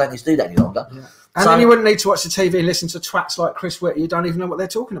it is. I don't need to do that any longer. Yeah. And then you wouldn't need to watch the TV and listen to twats like Chris Whitty. You don't even know what they're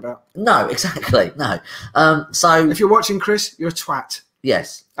talking about. No, exactly. No. So if you're watching Chris, you're a twat.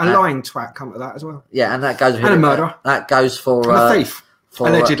 Yes. A lying twat, come to that as well. Yeah, and that goes and a murderer. That goes for and a thief,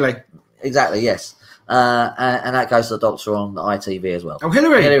 allegedly. Exactly, yes. And that goes to the doctor on the ITV as well. Oh,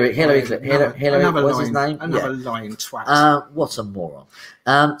 Hillary. Hillary, what's his name? Another lying twat. What a moron.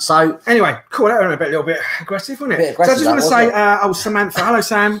 So anyway, cool. That was a little bit aggressive, wasn't it? So I just want to say, Samantha. Hello,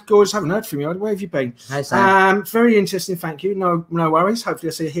 Sam. Gorgeous. Haven't heard from you. Where have you been? Hey, Sam. Very interesting. Thank you. No worries.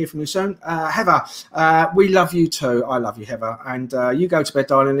 Hopefully, I'll hear from you soon. Heather, we love you too. I love you, Heather. And you go to bed,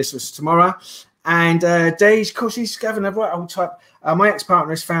 darling. This was tomorrow. And Deej, of course, she's having a right old type. My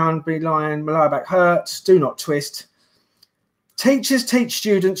ex-partner is found be lying. My lower back hurts. Do not twist. Teachers teach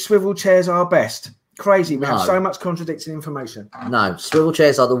students swivel chairs are best. Crazy. We have so much contradicting information. No, swivel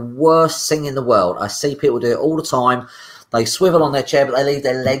chairs are the worst thing in the world. I see people do it all the time. They swivel on their chair, but they leave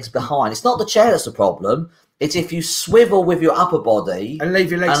their legs behind. It's not the chair that's the problem. It's if you swivel with your upper body and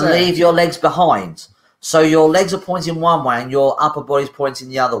leave your legs behind. So your legs are pointing one way and your upper body's pointing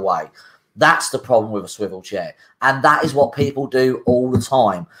the other way. That's the problem with a swivel chair. And that is what people do all the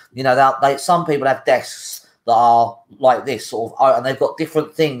time. You know, some people have desks that are like this, sort of, and they've got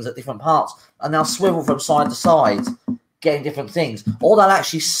different things at different parts, and they'll swivel from side to side, getting different things. Or they'll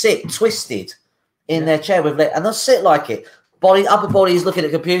actually sit twisted in their chair and they'll sit like it. Upper body is looking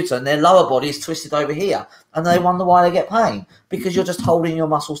at the computer, and their lower body is twisted over here, and they wonder why they get pain because you're just holding your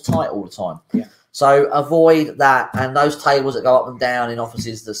muscles tight all the time. Yeah. So avoid that, and those tables that go up and down in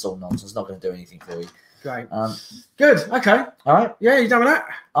offices, that's all nonsense. It's not going to do anything for you. Great. Good. Okay. All right. Yeah, you done with that?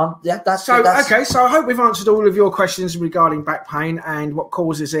 Yeah, that's so. That's... Okay, so I hope we've answered all of your questions regarding back pain and what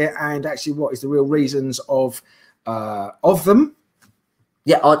causes it, and actually what is the real reasons of them.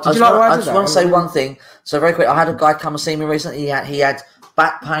 Yeah, I just want to say one thing. So very quick, I had a guy come and see me recently. He had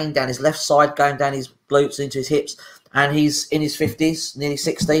back pain down his left side, going down his glutes into his hips, and he's in his 50s, nearly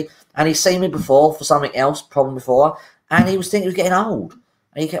 60, and he's seen me before for something else, problem before, and he was thinking he was getting old.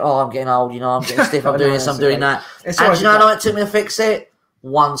 And he kept, I'm getting old, I'm getting stiff, I'm doing this, I'm doing that. And you know how long it took me to fix it?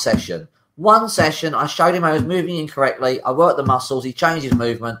 One session. I showed him how he was moving incorrectly. I worked the muscles. He changed his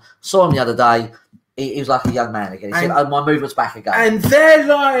movement. Saw him the other day. He was like a young man again. He said, my movement's back again. And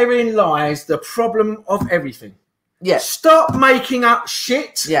therein lies the problem of everything. Yeah. Stop making up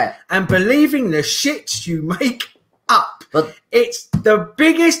shit. Yeah. And believing the shit you make up. But it's the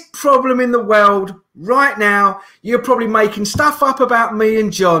biggest problem in the world right now. You're probably making stuff up about me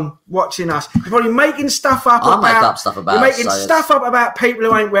and John watching us. You're probably making stuff up I'll make up stuff about You're making stuff up about people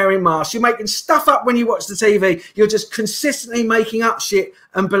who ain't wearing masks. You're making stuff up when you watch the TV. You're just consistently making up shit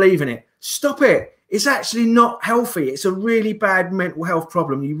and believing it. Stop it. It's actually not healthy. It's a really bad mental health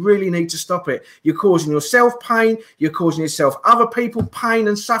problem. You really need to stop it. You're causing yourself pain. You're causing yourself other people pain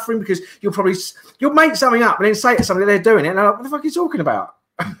and suffering because you'll make something up and then say to somebody they're doing it and they're like, what the fuck are you talking about?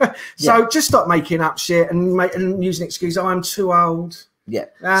 So just stop making up shit and using excuse. I'm too old. Yeah.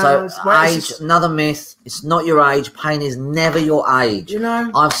 So age, another myth. It's not your age. Pain is never your age. You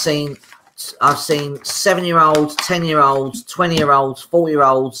know, I've seen 7-year-olds, 10-year-olds, 20-year-olds,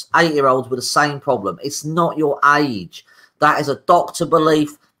 40-year-olds, 8-year-olds with the same problem. It's not your age. That is a doctor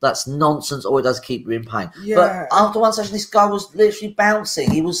belief. That's nonsense. All it does is keep you in pain. Yeah. But after one session, this guy was literally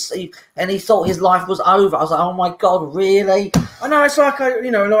bouncing. He thought his life was over. I was like, oh my God, really? I know. It's like,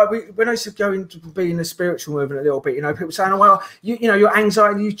 when I used to go into being a spiritual movement a little bit, people saying, oh, well, your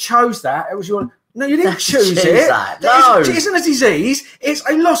anxiety, you chose that. It was your... No, you didn't choose it. That. No. It isn't a disease. It's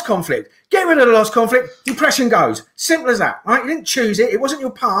a lost conflict. Get rid of the lost conflict. Depression goes. Simple as that. Right? You didn't choose it. It wasn't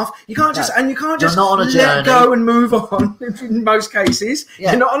your path. You can't just let go and move on. In most cases,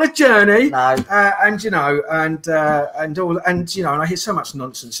 you're not on a journey. No. And I hear so much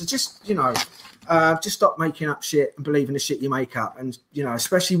nonsense. So just stop making up shit and believing the shit you make up, and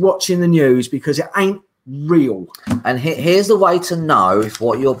especially watching the news because it ain't real. And here's the way to know if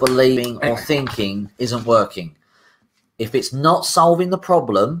what you're believing or thinking isn't working. If it's not solving the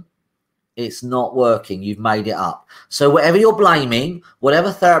problem, it's not working. You've made it up. So whatever you're blaming,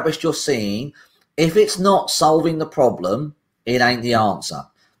 whatever therapist you're seeing, if it's not solving the problem, it ain't the answer.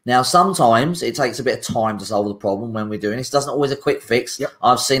 Now, sometimes it takes a bit of time to solve the problem when we're doing this. It doesn't always a quick fix. Yep.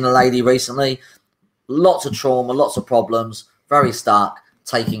 I've seen a lady recently, lots of trauma, lots of problems, very stuck,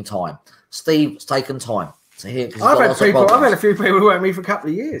 taking time. Steve's taken time. So I've had a few people who work with me for a couple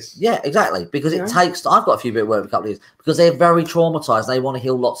of years. Yeah, exactly. Because it takes, I've got a few people who work for a couple of years because they're very traumatized. They want to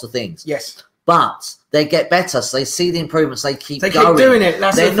heal lots of things. Yes. But they get better. So they see the improvements. They keep going. They keep doing it.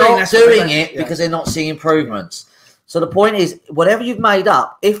 They're not doing it because they're not seeing improvements. So the point is, whatever you've made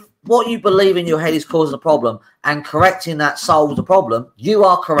up, if what you believe in your head is causing a problem and correcting that solves the problem, you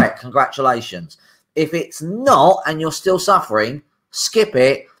are correct. Congratulations. If it's not and you're still suffering, skip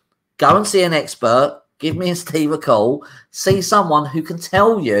it. Go and see an expert. Give me and Steve a call. See someone who can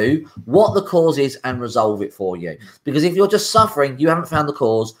tell you what the cause is and resolve it for you. Because if you're just suffering, you haven't found the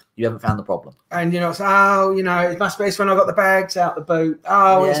cause. You haven't found the problem. And, it's, it must be it's when I got the bags out the boot.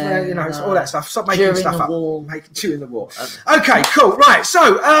 Oh, it's when, it's all that stuff. Stop making stuff up. During the war. Okay, cool. Right.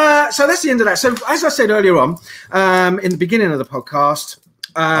 So that's the end of that. So as I said earlier on, in the beginning of the podcast,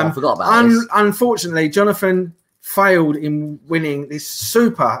 I forgot about this. Unfortunately, Jonathan failed in winning this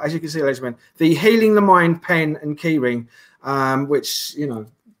super, as you can see, ladies and gentlemen, the Healing the Mind pen and keyring, which,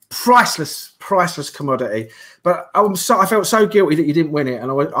 priceless commodity. But I felt so guilty that you didn't win it,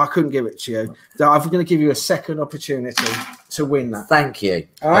 and I couldn't give it to you. So I'm going to give you a second opportunity to win that. Thank you.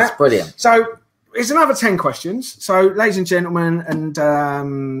 All That's right? brilliant. So it's another 10 questions. So, ladies and gentlemen, and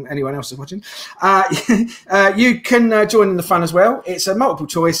anyone else is watching, you can join in the fun as well. It's a multiple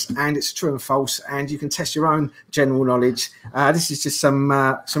choice, and it's true and false, and you can test your own general knowledge. This is just some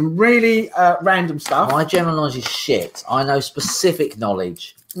really random stuff. My general knowledge is shit. I know specific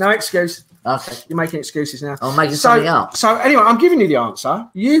knowledge. No excuse. Okay. You're making excuses now. I'm making something up. So anyway, I'm giving you the answer.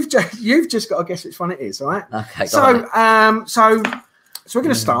 You've just got to guess which one it is, all right? Okay. So we're going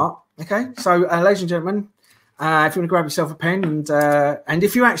to start. Okay. So, ladies and gentlemen, if you want to grab yourself a pen and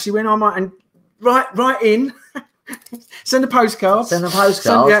if you actually win, I might and write in. Send a postcard.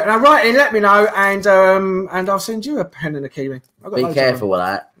 Now write in. Let me know, and I'll send you a pen and a keyring. Be careful with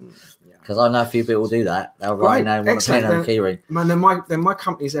that. Because I know a few people do that. They'll write name on a pen and a keyring. Man, then my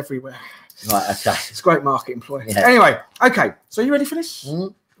company's everywhere. Right, okay. It's a great market employee. Yeah. Anyway, okay. So you ready for this?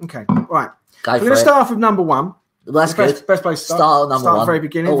 Mm-hmm. Okay. Right. We're going to start off with number one. Well, that's good. Best place to start at number one. Start at the very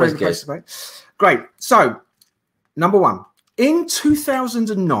beginning. Always very good place. Great. So, number one. In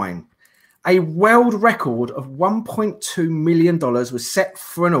 2009, a world record of $1.2 million was set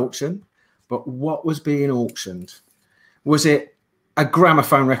for an auction. But what was being auctioned? Was it a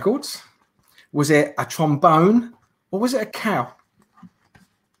gramophone record? Was it a trombone, or was it a cow?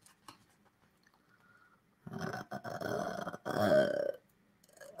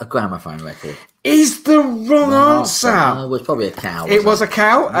 A gramophone record. Is the wrong answer. It was probably a cow. It was a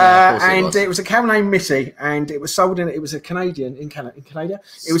cow, Yeah, it was a cow named Missy, and it was sold it was a Canadian in Canada.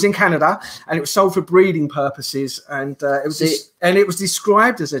 It was in Canada, and it was sold for breeding purposes, and it was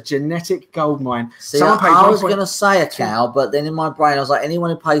described as a genetic gold mine. I was going to say a cow, but then in my brain I was like, anyone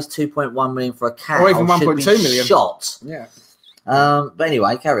who pays 2.1 million for a cow, or even 1.2 million, shot. Yeah. But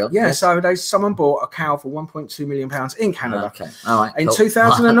anyway, carry on. Yeah, yes. So someone bought a cow for £1.2 million in Canada. Okay, all right. In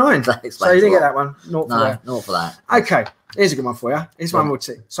 2009. So you didn't get that one. Not for that. Okay, here's a good one for you. Here's one more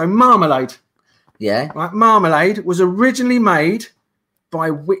tip. So marmalade. Yeah. Right, marmalade was originally made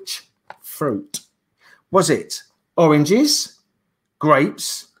by which fruit? Was it oranges,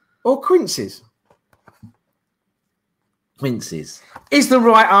 grapes, or quinces? Quinces is the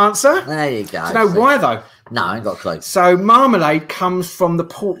right answer. There you go. Do you know why though? No, I ain't got a clue. So marmalade comes from the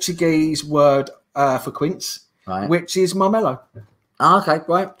Portuguese word for quince, right, which is marmelo. Oh, okay,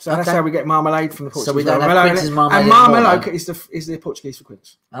 right. So that's how we get marmalade from the Portuguese. So we don't have quinces, marmalade, and marmelo is the Portuguese for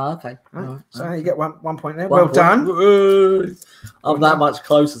quince. Oh, okay. Right. So you get one point there. Well done. I'm that much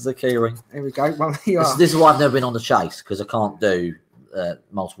closer to keyring. Here we go. Well, this is why I've never been on the chase, because I can't do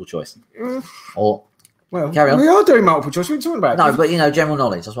multiple choice. Or carry on. We are doing multiple choice. What are you talking about? No, but general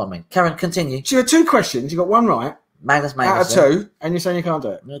knowledge. That's what I mean. Karen, continue. So you had 2 questions. You got one right. Magnus. Out of 2, and you're saying you can't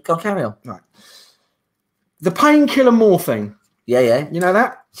do it. Go on, carry on. Right. The painkiller morphine. Yeah. You know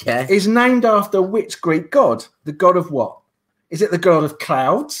that? Yeah. Is named after which Greek god? The god of what? Is it the god of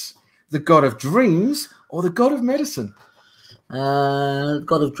clouds, the god of dreams, or the god of medicine?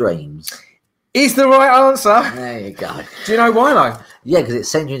 God of dreams. Is the right answer. There you go. Do you know why though? Yeah, because it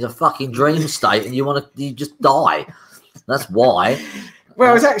sends you into a fucking dream state and you just die. That's why.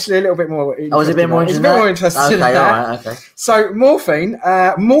 Well, it's actually a little bit more. Was it a bit more interesting? It's a bit more interesting. Okay, all right, okay. So morphine,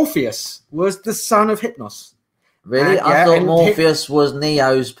 Morpheus was the son of Hypnos. Really? I thought Morpheus was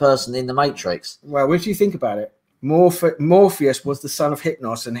Neo's person in the Matrix. Well, if you think about it, Morpheus was the son of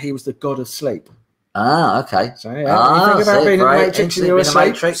Hypnos, and he was the god of sleep. Ah, okay. So yeah, you think about being in the Matrix and you're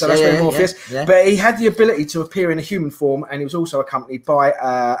asleep. So that's being Morpheus. Yeah. But he had the ability to appear in a human form, and he was also accompanied by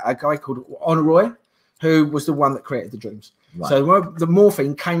a guy called Honoroy, who was the one that created the dreams. Right. So the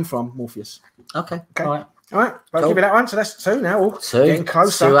morphine came from Morpheus. Okay. All right. I'll give you that one. So that's 2 now. We're getting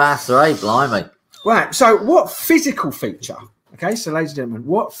closer. 2 out of 3, blimey. Right. So what physical feature? Okay. So ladies and gentlemen,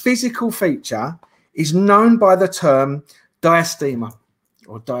 what physical feature is known by the term diastema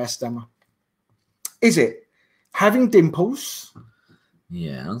or diastema? Is it having dimples?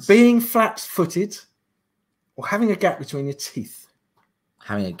 Yes. Being flat-footed, or having a gap between your teeth?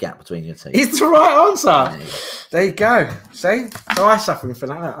 Having a gap between your teeth. It's the right answer. There you go. See? So I'm suffering for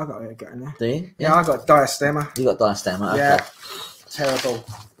that. I've got to get in there. Do you? Yeah, I've got diastema. You got diastema. Okay. Yeah. Terrible.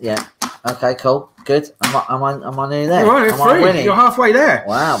 Yeah. Okay. Cool. Good. Am I nearly there? You're winning. You're halfway there.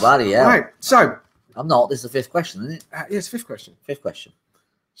 Wow, buddy. Yeah. Right. So I'm not. This is the 5th question, isn't it? yeah, it's the 5th question. 5th question.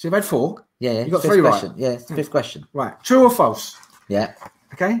 So you've had 4. Yeah. You got 5th 3 question. right. Yeah. It's the 5th question. Right. True or false? Yeah.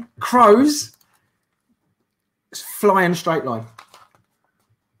 Okay. Crows fly in a straight line.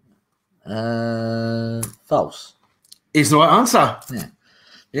 False. Is the right answer. Yeah.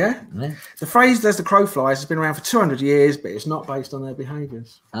 Yeah? Yeah. The phrase "as the crow flies" has been around for 200 years, but it's not based on their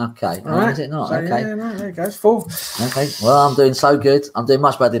behaviours. Okay. All right? Is it not? So, okay. Yeah, no, there you go. It's 4. Okay. Well, I'm doing so good. I'm doing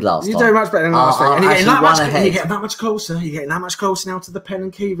much better than last time. You're doing much better than last time. And you're getting that much closer. You're getting that much closer now to the pen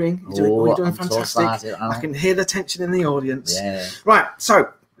and key ring. You're doing fantastic. I can hear the tension in the audience. Yeah. Right.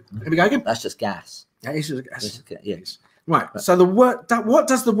 So, here we go again. That's just gas. That is just gas. Yes. Right. So what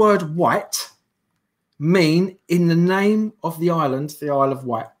does the word white mean in the name of the island, the Isle of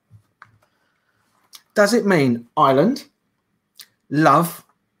Wight? Does it mean island, love,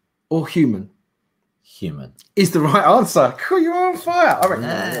 or human? Human. Is the right answer. Cool, you're on fire. I reckon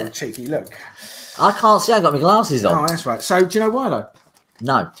a little cheeky look. I can't see. I've got my glasses on. Oh, that's right. So do you know why, though?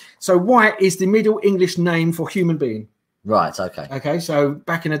 No. So white is the Middle English name for human being. Right, okay. Okay, so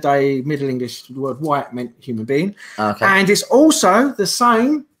back in the day, Middle English, the word white meant human being. Okay. And it's also the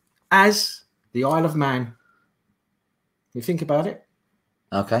same as the Isle of Man. You think about it.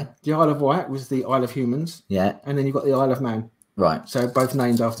 Okay. The Isle of Wight was the Isle of Humans. Yeah. And then you've got the Isle of Man. Right. So both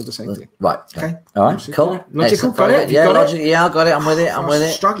named after the same thing. Right. Okay. All right. Cool. Logical. Got it? Yeah, logic. Yeah, I got it. I'm with it. I'm with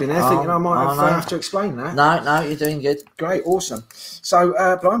it. Struggling there, thinking I might have to explain that. No, you're doing good. Great, awesome. So,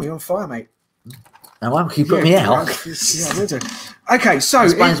 blimey, you're on fire, mate. Now, why you put me out? Yeah, will do. Okay, so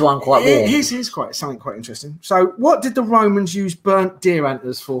explains why I'm quite warm. Here's something quite interesting. So, what did the Romans use burnt deer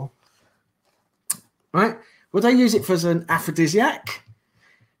antlers for? Right? Would they use it as an aphrodisiac?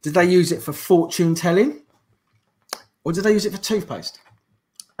 Did they use it for fortune telling? Or did they use it for toothpaste?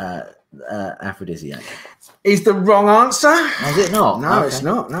 Aphrodisiac. Is the wrong answer. Is it not? No, it's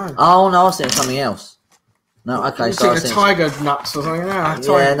not. No. Oh, no, I was thinking something else. No, okay. You So think tiger nuts or something? I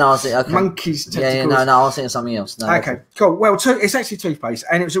was thinking, okay. Monkey's tentacles. Yeah, no, I was thinking something else. No, okay, cool. Well, it's actually toothpaste,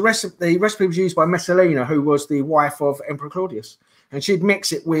 and it was a recipe. The recipe was used by Messalina, who was the wife of Emperor Claudius, and she'd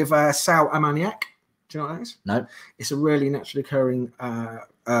mix it with sal ammoniac. Do you know what that is? No. It's a really naturally occurring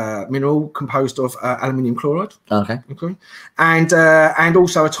mineral composed of aluminium chloride. Okay. And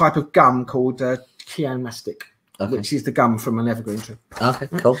also a type of gum called chian mastic. Okay. Which is the gum from an evergreen tree. Okay,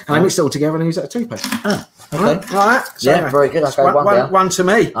 cool. And I mixed it all together and use it as a toothpaste. Ah, okay. All right. So yeah, very good. Okay, one to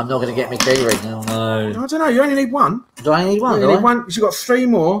me. I'm not going to get me key ring. Oh, no. I don't know. You only need one. Do I need one? You need one. You've got 3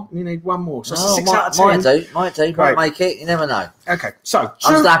 more. You need 1 more. So 6 out of 10. Might do. Might make it. You never know. Okay. So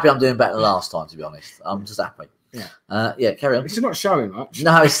I'm just happy I'm doing better than last time, to be honest. I'm just happy. Yeah. Carry on. It's not showing much.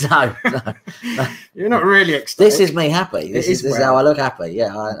 No, it's no. You're not really ecstatic. This is me happy. This is how I look happy.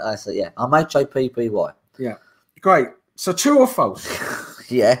 Yeah, I say, yeah. I'm HOPPY. Yeah. Great. So true or false?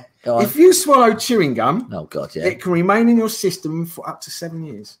 Yeah. Go on. If you swallow chewing gum, oh God, yeah, it can remain in your system for up to 7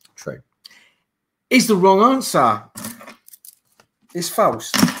 years. True. Is the wrong answer. It's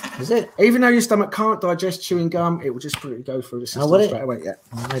false. Is it? Even though your stomach can't digest chewing gum, it will just put it go through the system straight away. Yeah.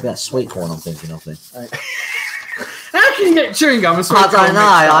 Maybe that's sweet corn I'm thinking of then. How can you get chewing gum and sweet corn? I don't know.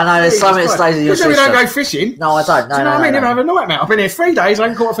 I know there's so many stages in your system. We don't go fishing. No, I don't. No, do you know what I mean? Never have a nightmare. I've been here 3 days. I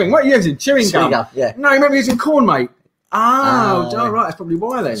haven't caught a thing. What are you using? Chewing gum. Yeah. No, you might be using corn, mate. Oh, right. That's probably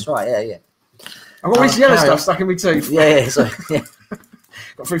why then. That's right. Yeah. I've got this yellow stuff stuck in my teeth. Yeah. So, yeah.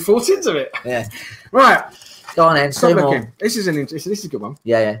 Got 3 fourths into it. Yeah. Right. Go on then. Stop looking. This is a good one.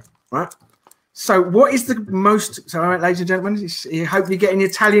 Yeah. Right. So, what is the most? So, all right, ladies and gentlemen, I hope you're getting your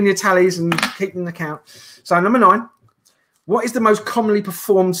tallies and keeping the count. So, number 9. What is the most commonly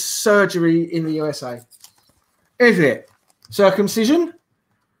performed surgery in the USA? Is it circumcision,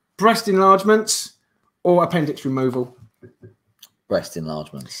 breast enlargements, or appendix removal? Breast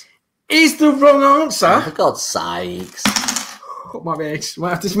enlargements. Is the wrong answer. Oh, for God's sakes. My bad. Might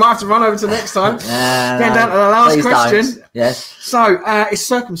have to run over to the next time. Getting down to the last please question. don't. Yes. So, it's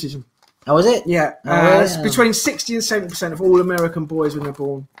circumcision. Oh, is it? Yeah. It's between 60 and 70% of all American boys when they're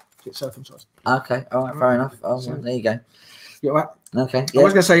born get circumcised. Okay. All right. Fair enough. Oh, well, there you go. You all right? Okay. I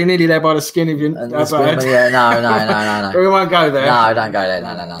was going to say you're nearly there by the skin of your Yeah, no. We won't go there. No, don't go there.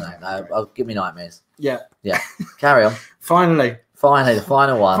 No. Oh, give me nightmares. Yeah. Carry on. Finally, the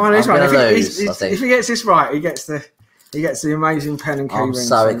final one. Finally, I'm going to lose. if he gets this right, he gets the amazing pen and key ring. I'm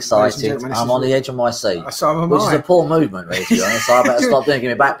so excited. I'm on the edge of my seat, which is a poor movement, really, to be honest. So I better stop doing it.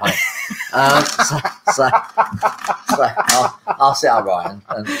 Give me back pain. So I'll sit upright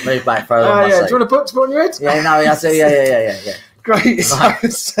and move back further on my seat. Do you want a book to put on your head? Yeah, no, I do. Yeah. Great. Right.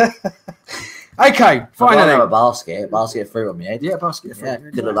 Okay, finally. I have a basket of fruit on my head. Yeah, basket of fruit.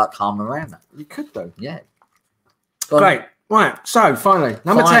 Yeah, could look like Carmen Miranda. You could, though. Yeah. Great. Right, so finally,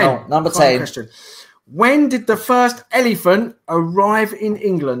 number 10. Number 10. Question. When did the first elephant arrive in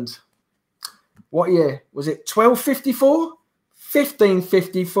England? What year? Was it 1254,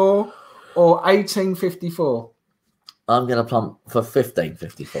 1554, or 1854? I'm going to plump for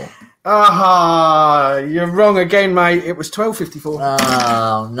 1554. Aha, you're wrong again, mate. It was 1254.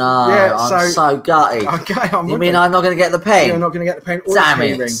 Oh, no. Yeah, I'm so gutted. Okay, you mean I'm not going to get the pen? You're not going to get the pen or Damn the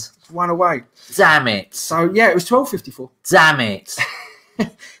key it. ring. It's one away. Damn it. So, yeah, it was 1254. Damn it.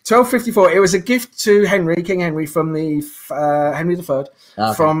 1254. It was a gift to King Henry from the Henry III,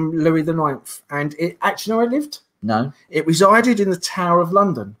 from Louis IX. And it actually, where it lived? No. It resided in the Tower of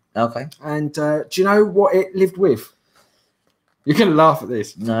London. Okay. And do you know what it lived with? You're going to laugh at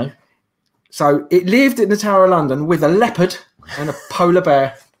this. No. So it lived in the Tower of London with a leopard and a polar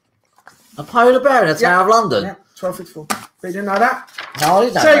bear. A polar bear in the Tower of London? Yeah, 1254. But you didn't know that? No, I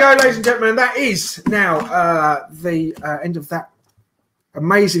didn't know There you that. go, ladies and gentlemen. That is now the end of that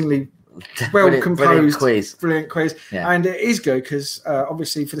amazingly well-composed, brilliant quiz. Yeah. And it is good because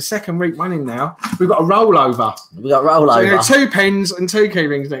obviously for the second week running now, we've got a rollover. We got rollover. So 2 pens and 2 key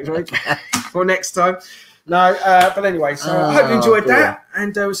rings next week or next time. No, but anyway, so I hope you enjoyed that.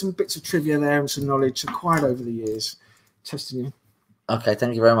 And there were some bits of trivia there and some knowledge acquired over the years. Testing you. Okay,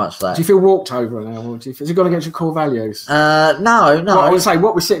 thank you very much for that. Do you feel walked over now? Or has it gone against your core values? No. Well, I would say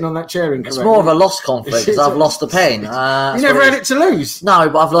what we're sitting on that chair in. It's more of a lost conflict because I've lost the pen. You never had it to lose? No,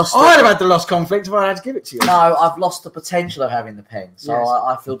 but I've lost I'd have had the lost conflict if I had to give it to you. No, I've lost the potential of having the pen. So Yes.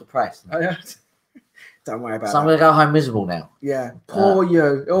 I feel depressed. Oh, yeah. Don't worry about So I'm that. going to go home miserable now. Yeah, poor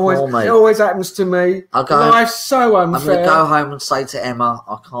you. It me. always happens to me. Life's so I'm unfair. going to go home and say to Emma,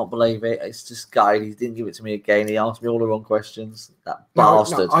 I can't believe it. It's just gutted. He didn't give it to me again. He asked me all the wrong questions. That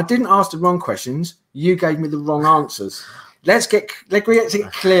bastard. No, I didn't ask the wrong questions. You gave me the wrong answers. Let's get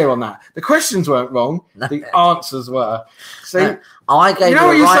clear on that. The questions weren't wrong. The answers were. See, I gave you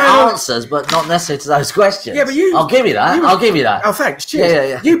what the you say, right answers, but not necessarily to those questions. Yeah, but you. I'll give you that. I'll give you that. Oh, thanks. Cheers.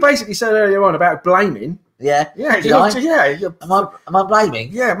 Yeah. You basically said earlier on about blaming. Yeah. Yeah. Did I? Yeah. Am I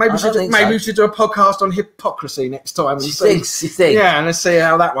blaming? Yeah. Maybe we should do a podcast on hypocrisy next time. And You think? Yeah, and let's see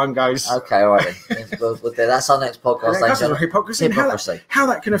how that one goes. Okay, all right then. That's our next podcast. Yeah, hypocrisy. How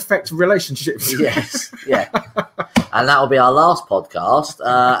that can affect relationships. Yes. Yeah. And that will be our last podcast,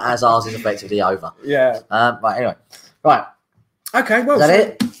 as ours is effectively over. Yeah. Right. Anyway. Right. Okay. Well. Is that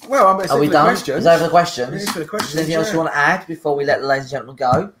it? Well, are we done? Is that for the questions? It is for the questions. Is there anything else you want to add before we let the ladies and gentlemen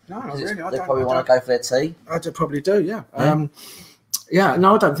go? No, not really. They probably want to go for their tea. I probably do. Yeah.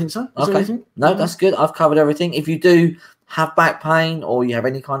 No, I don't think so. Is there anything? No, that's good. I've covered everything. If you do have back pain or you have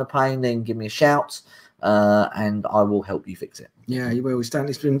any kind of pain, then give me a shout, and I will help you fix it. Yeah, he will.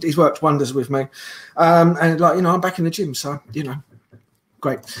 He's worked wonders with me, and I'm back in the gym, so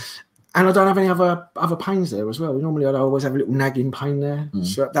great. And I don't have any other pains there as well. Normally, I'd always have a little nagging pain there.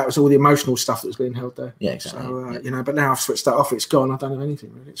 So that was all the emotional stuff that was being held there. Yeah, exactly. So but now I've switched that off. It's gone. I don't have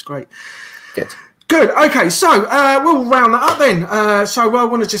anything really. It's great. Good. Okay, so we'll round that up then. I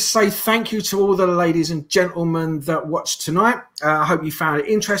want to just say thank you to all the ladies and gentlemen that watched tonight. I hope you found it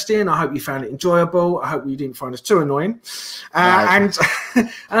interesting. I hope you found it enjoyable. I hope you didn't find us too annoying. And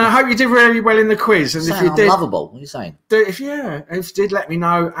I hope you did really well in the quiz. And if you did, lovable. What are you saying? If you did, let me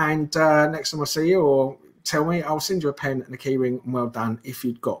know. And next time I see you or tell me, I'll send you a pen and a key ring. And well done if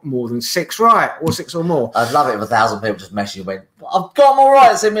you'd got more than 6 right or 6 or more. I'd love it if 1,000 people just messaged you and went, I've got them all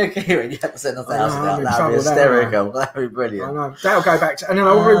right, send me a key ring. You have to send 1,000 out. That would be hysterical. That would be brilliant. I know. That'll go back to, and then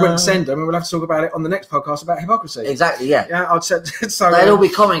I already wouldn't send them, and we'll have to talk about it on the next podcast about hypocrisy. Exactly, yeah. Yeah, I'd say so. They'll all be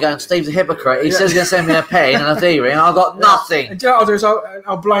commenting going, Steve's a hypocrite. He says he's going to send me a pen and a key ring, and I've got nothing. And you know what I'll do is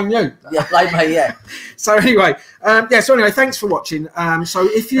I'll blame you. Yeah, blame me, yeah. So anyway, thanks for watching. So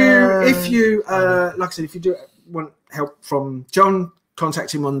if you like I said, if you do want help from John,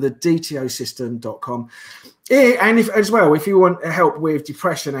 contact him on the dtosystem.com. And if you want help with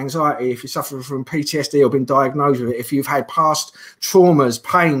depression, anxiety, if you're suffering from PTSD or been diagnosed with it, if you've had past traumas,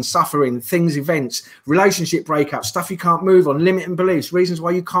 pain, suffering, things, events, relationship breakups, stuff you can't move on, limiting beliefs, reasons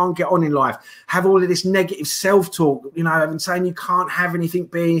why you can't get on in life, have all of this negative self-talk, I've been saying you can't have anything,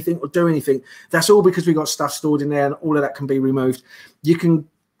 be anything or do anything. That's all because we've got stuff stored in there, and all of that can be removed. You can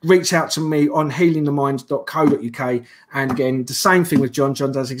reach out to me on healingthemind.co.uk. And again, the same thing with John.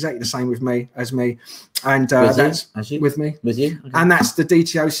 John does exactly the same with me as me. And that's with me. With you. Okay. And that's the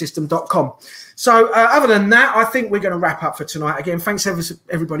dtosystem.com. So other than that, I think we're going to wrap up for tonight. Again, thanks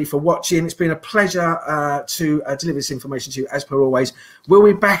everybody for watching. It's been a pleasure to deliver this information to you as per always. We'll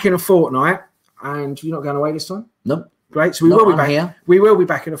be back in a fortnight. And you're not going away this time? Nope. Great. So we will be back here. We will be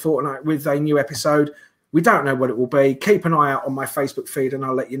back in a fortnight with a new episode. We don't know what it will be. Keep an eye out on my Facebook feed and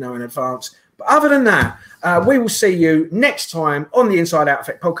I'll let you know in advance. But other than that, we will see you next time on the Inside Out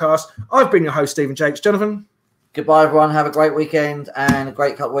Effect podcast. I've been your host, Stephen Jakes. Jonathan? Goodbye, everyone. Have a great weekend and a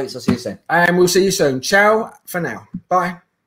great couple of weeks. I'll see you soon. And we'll see you soon. Ciao for now. Bye.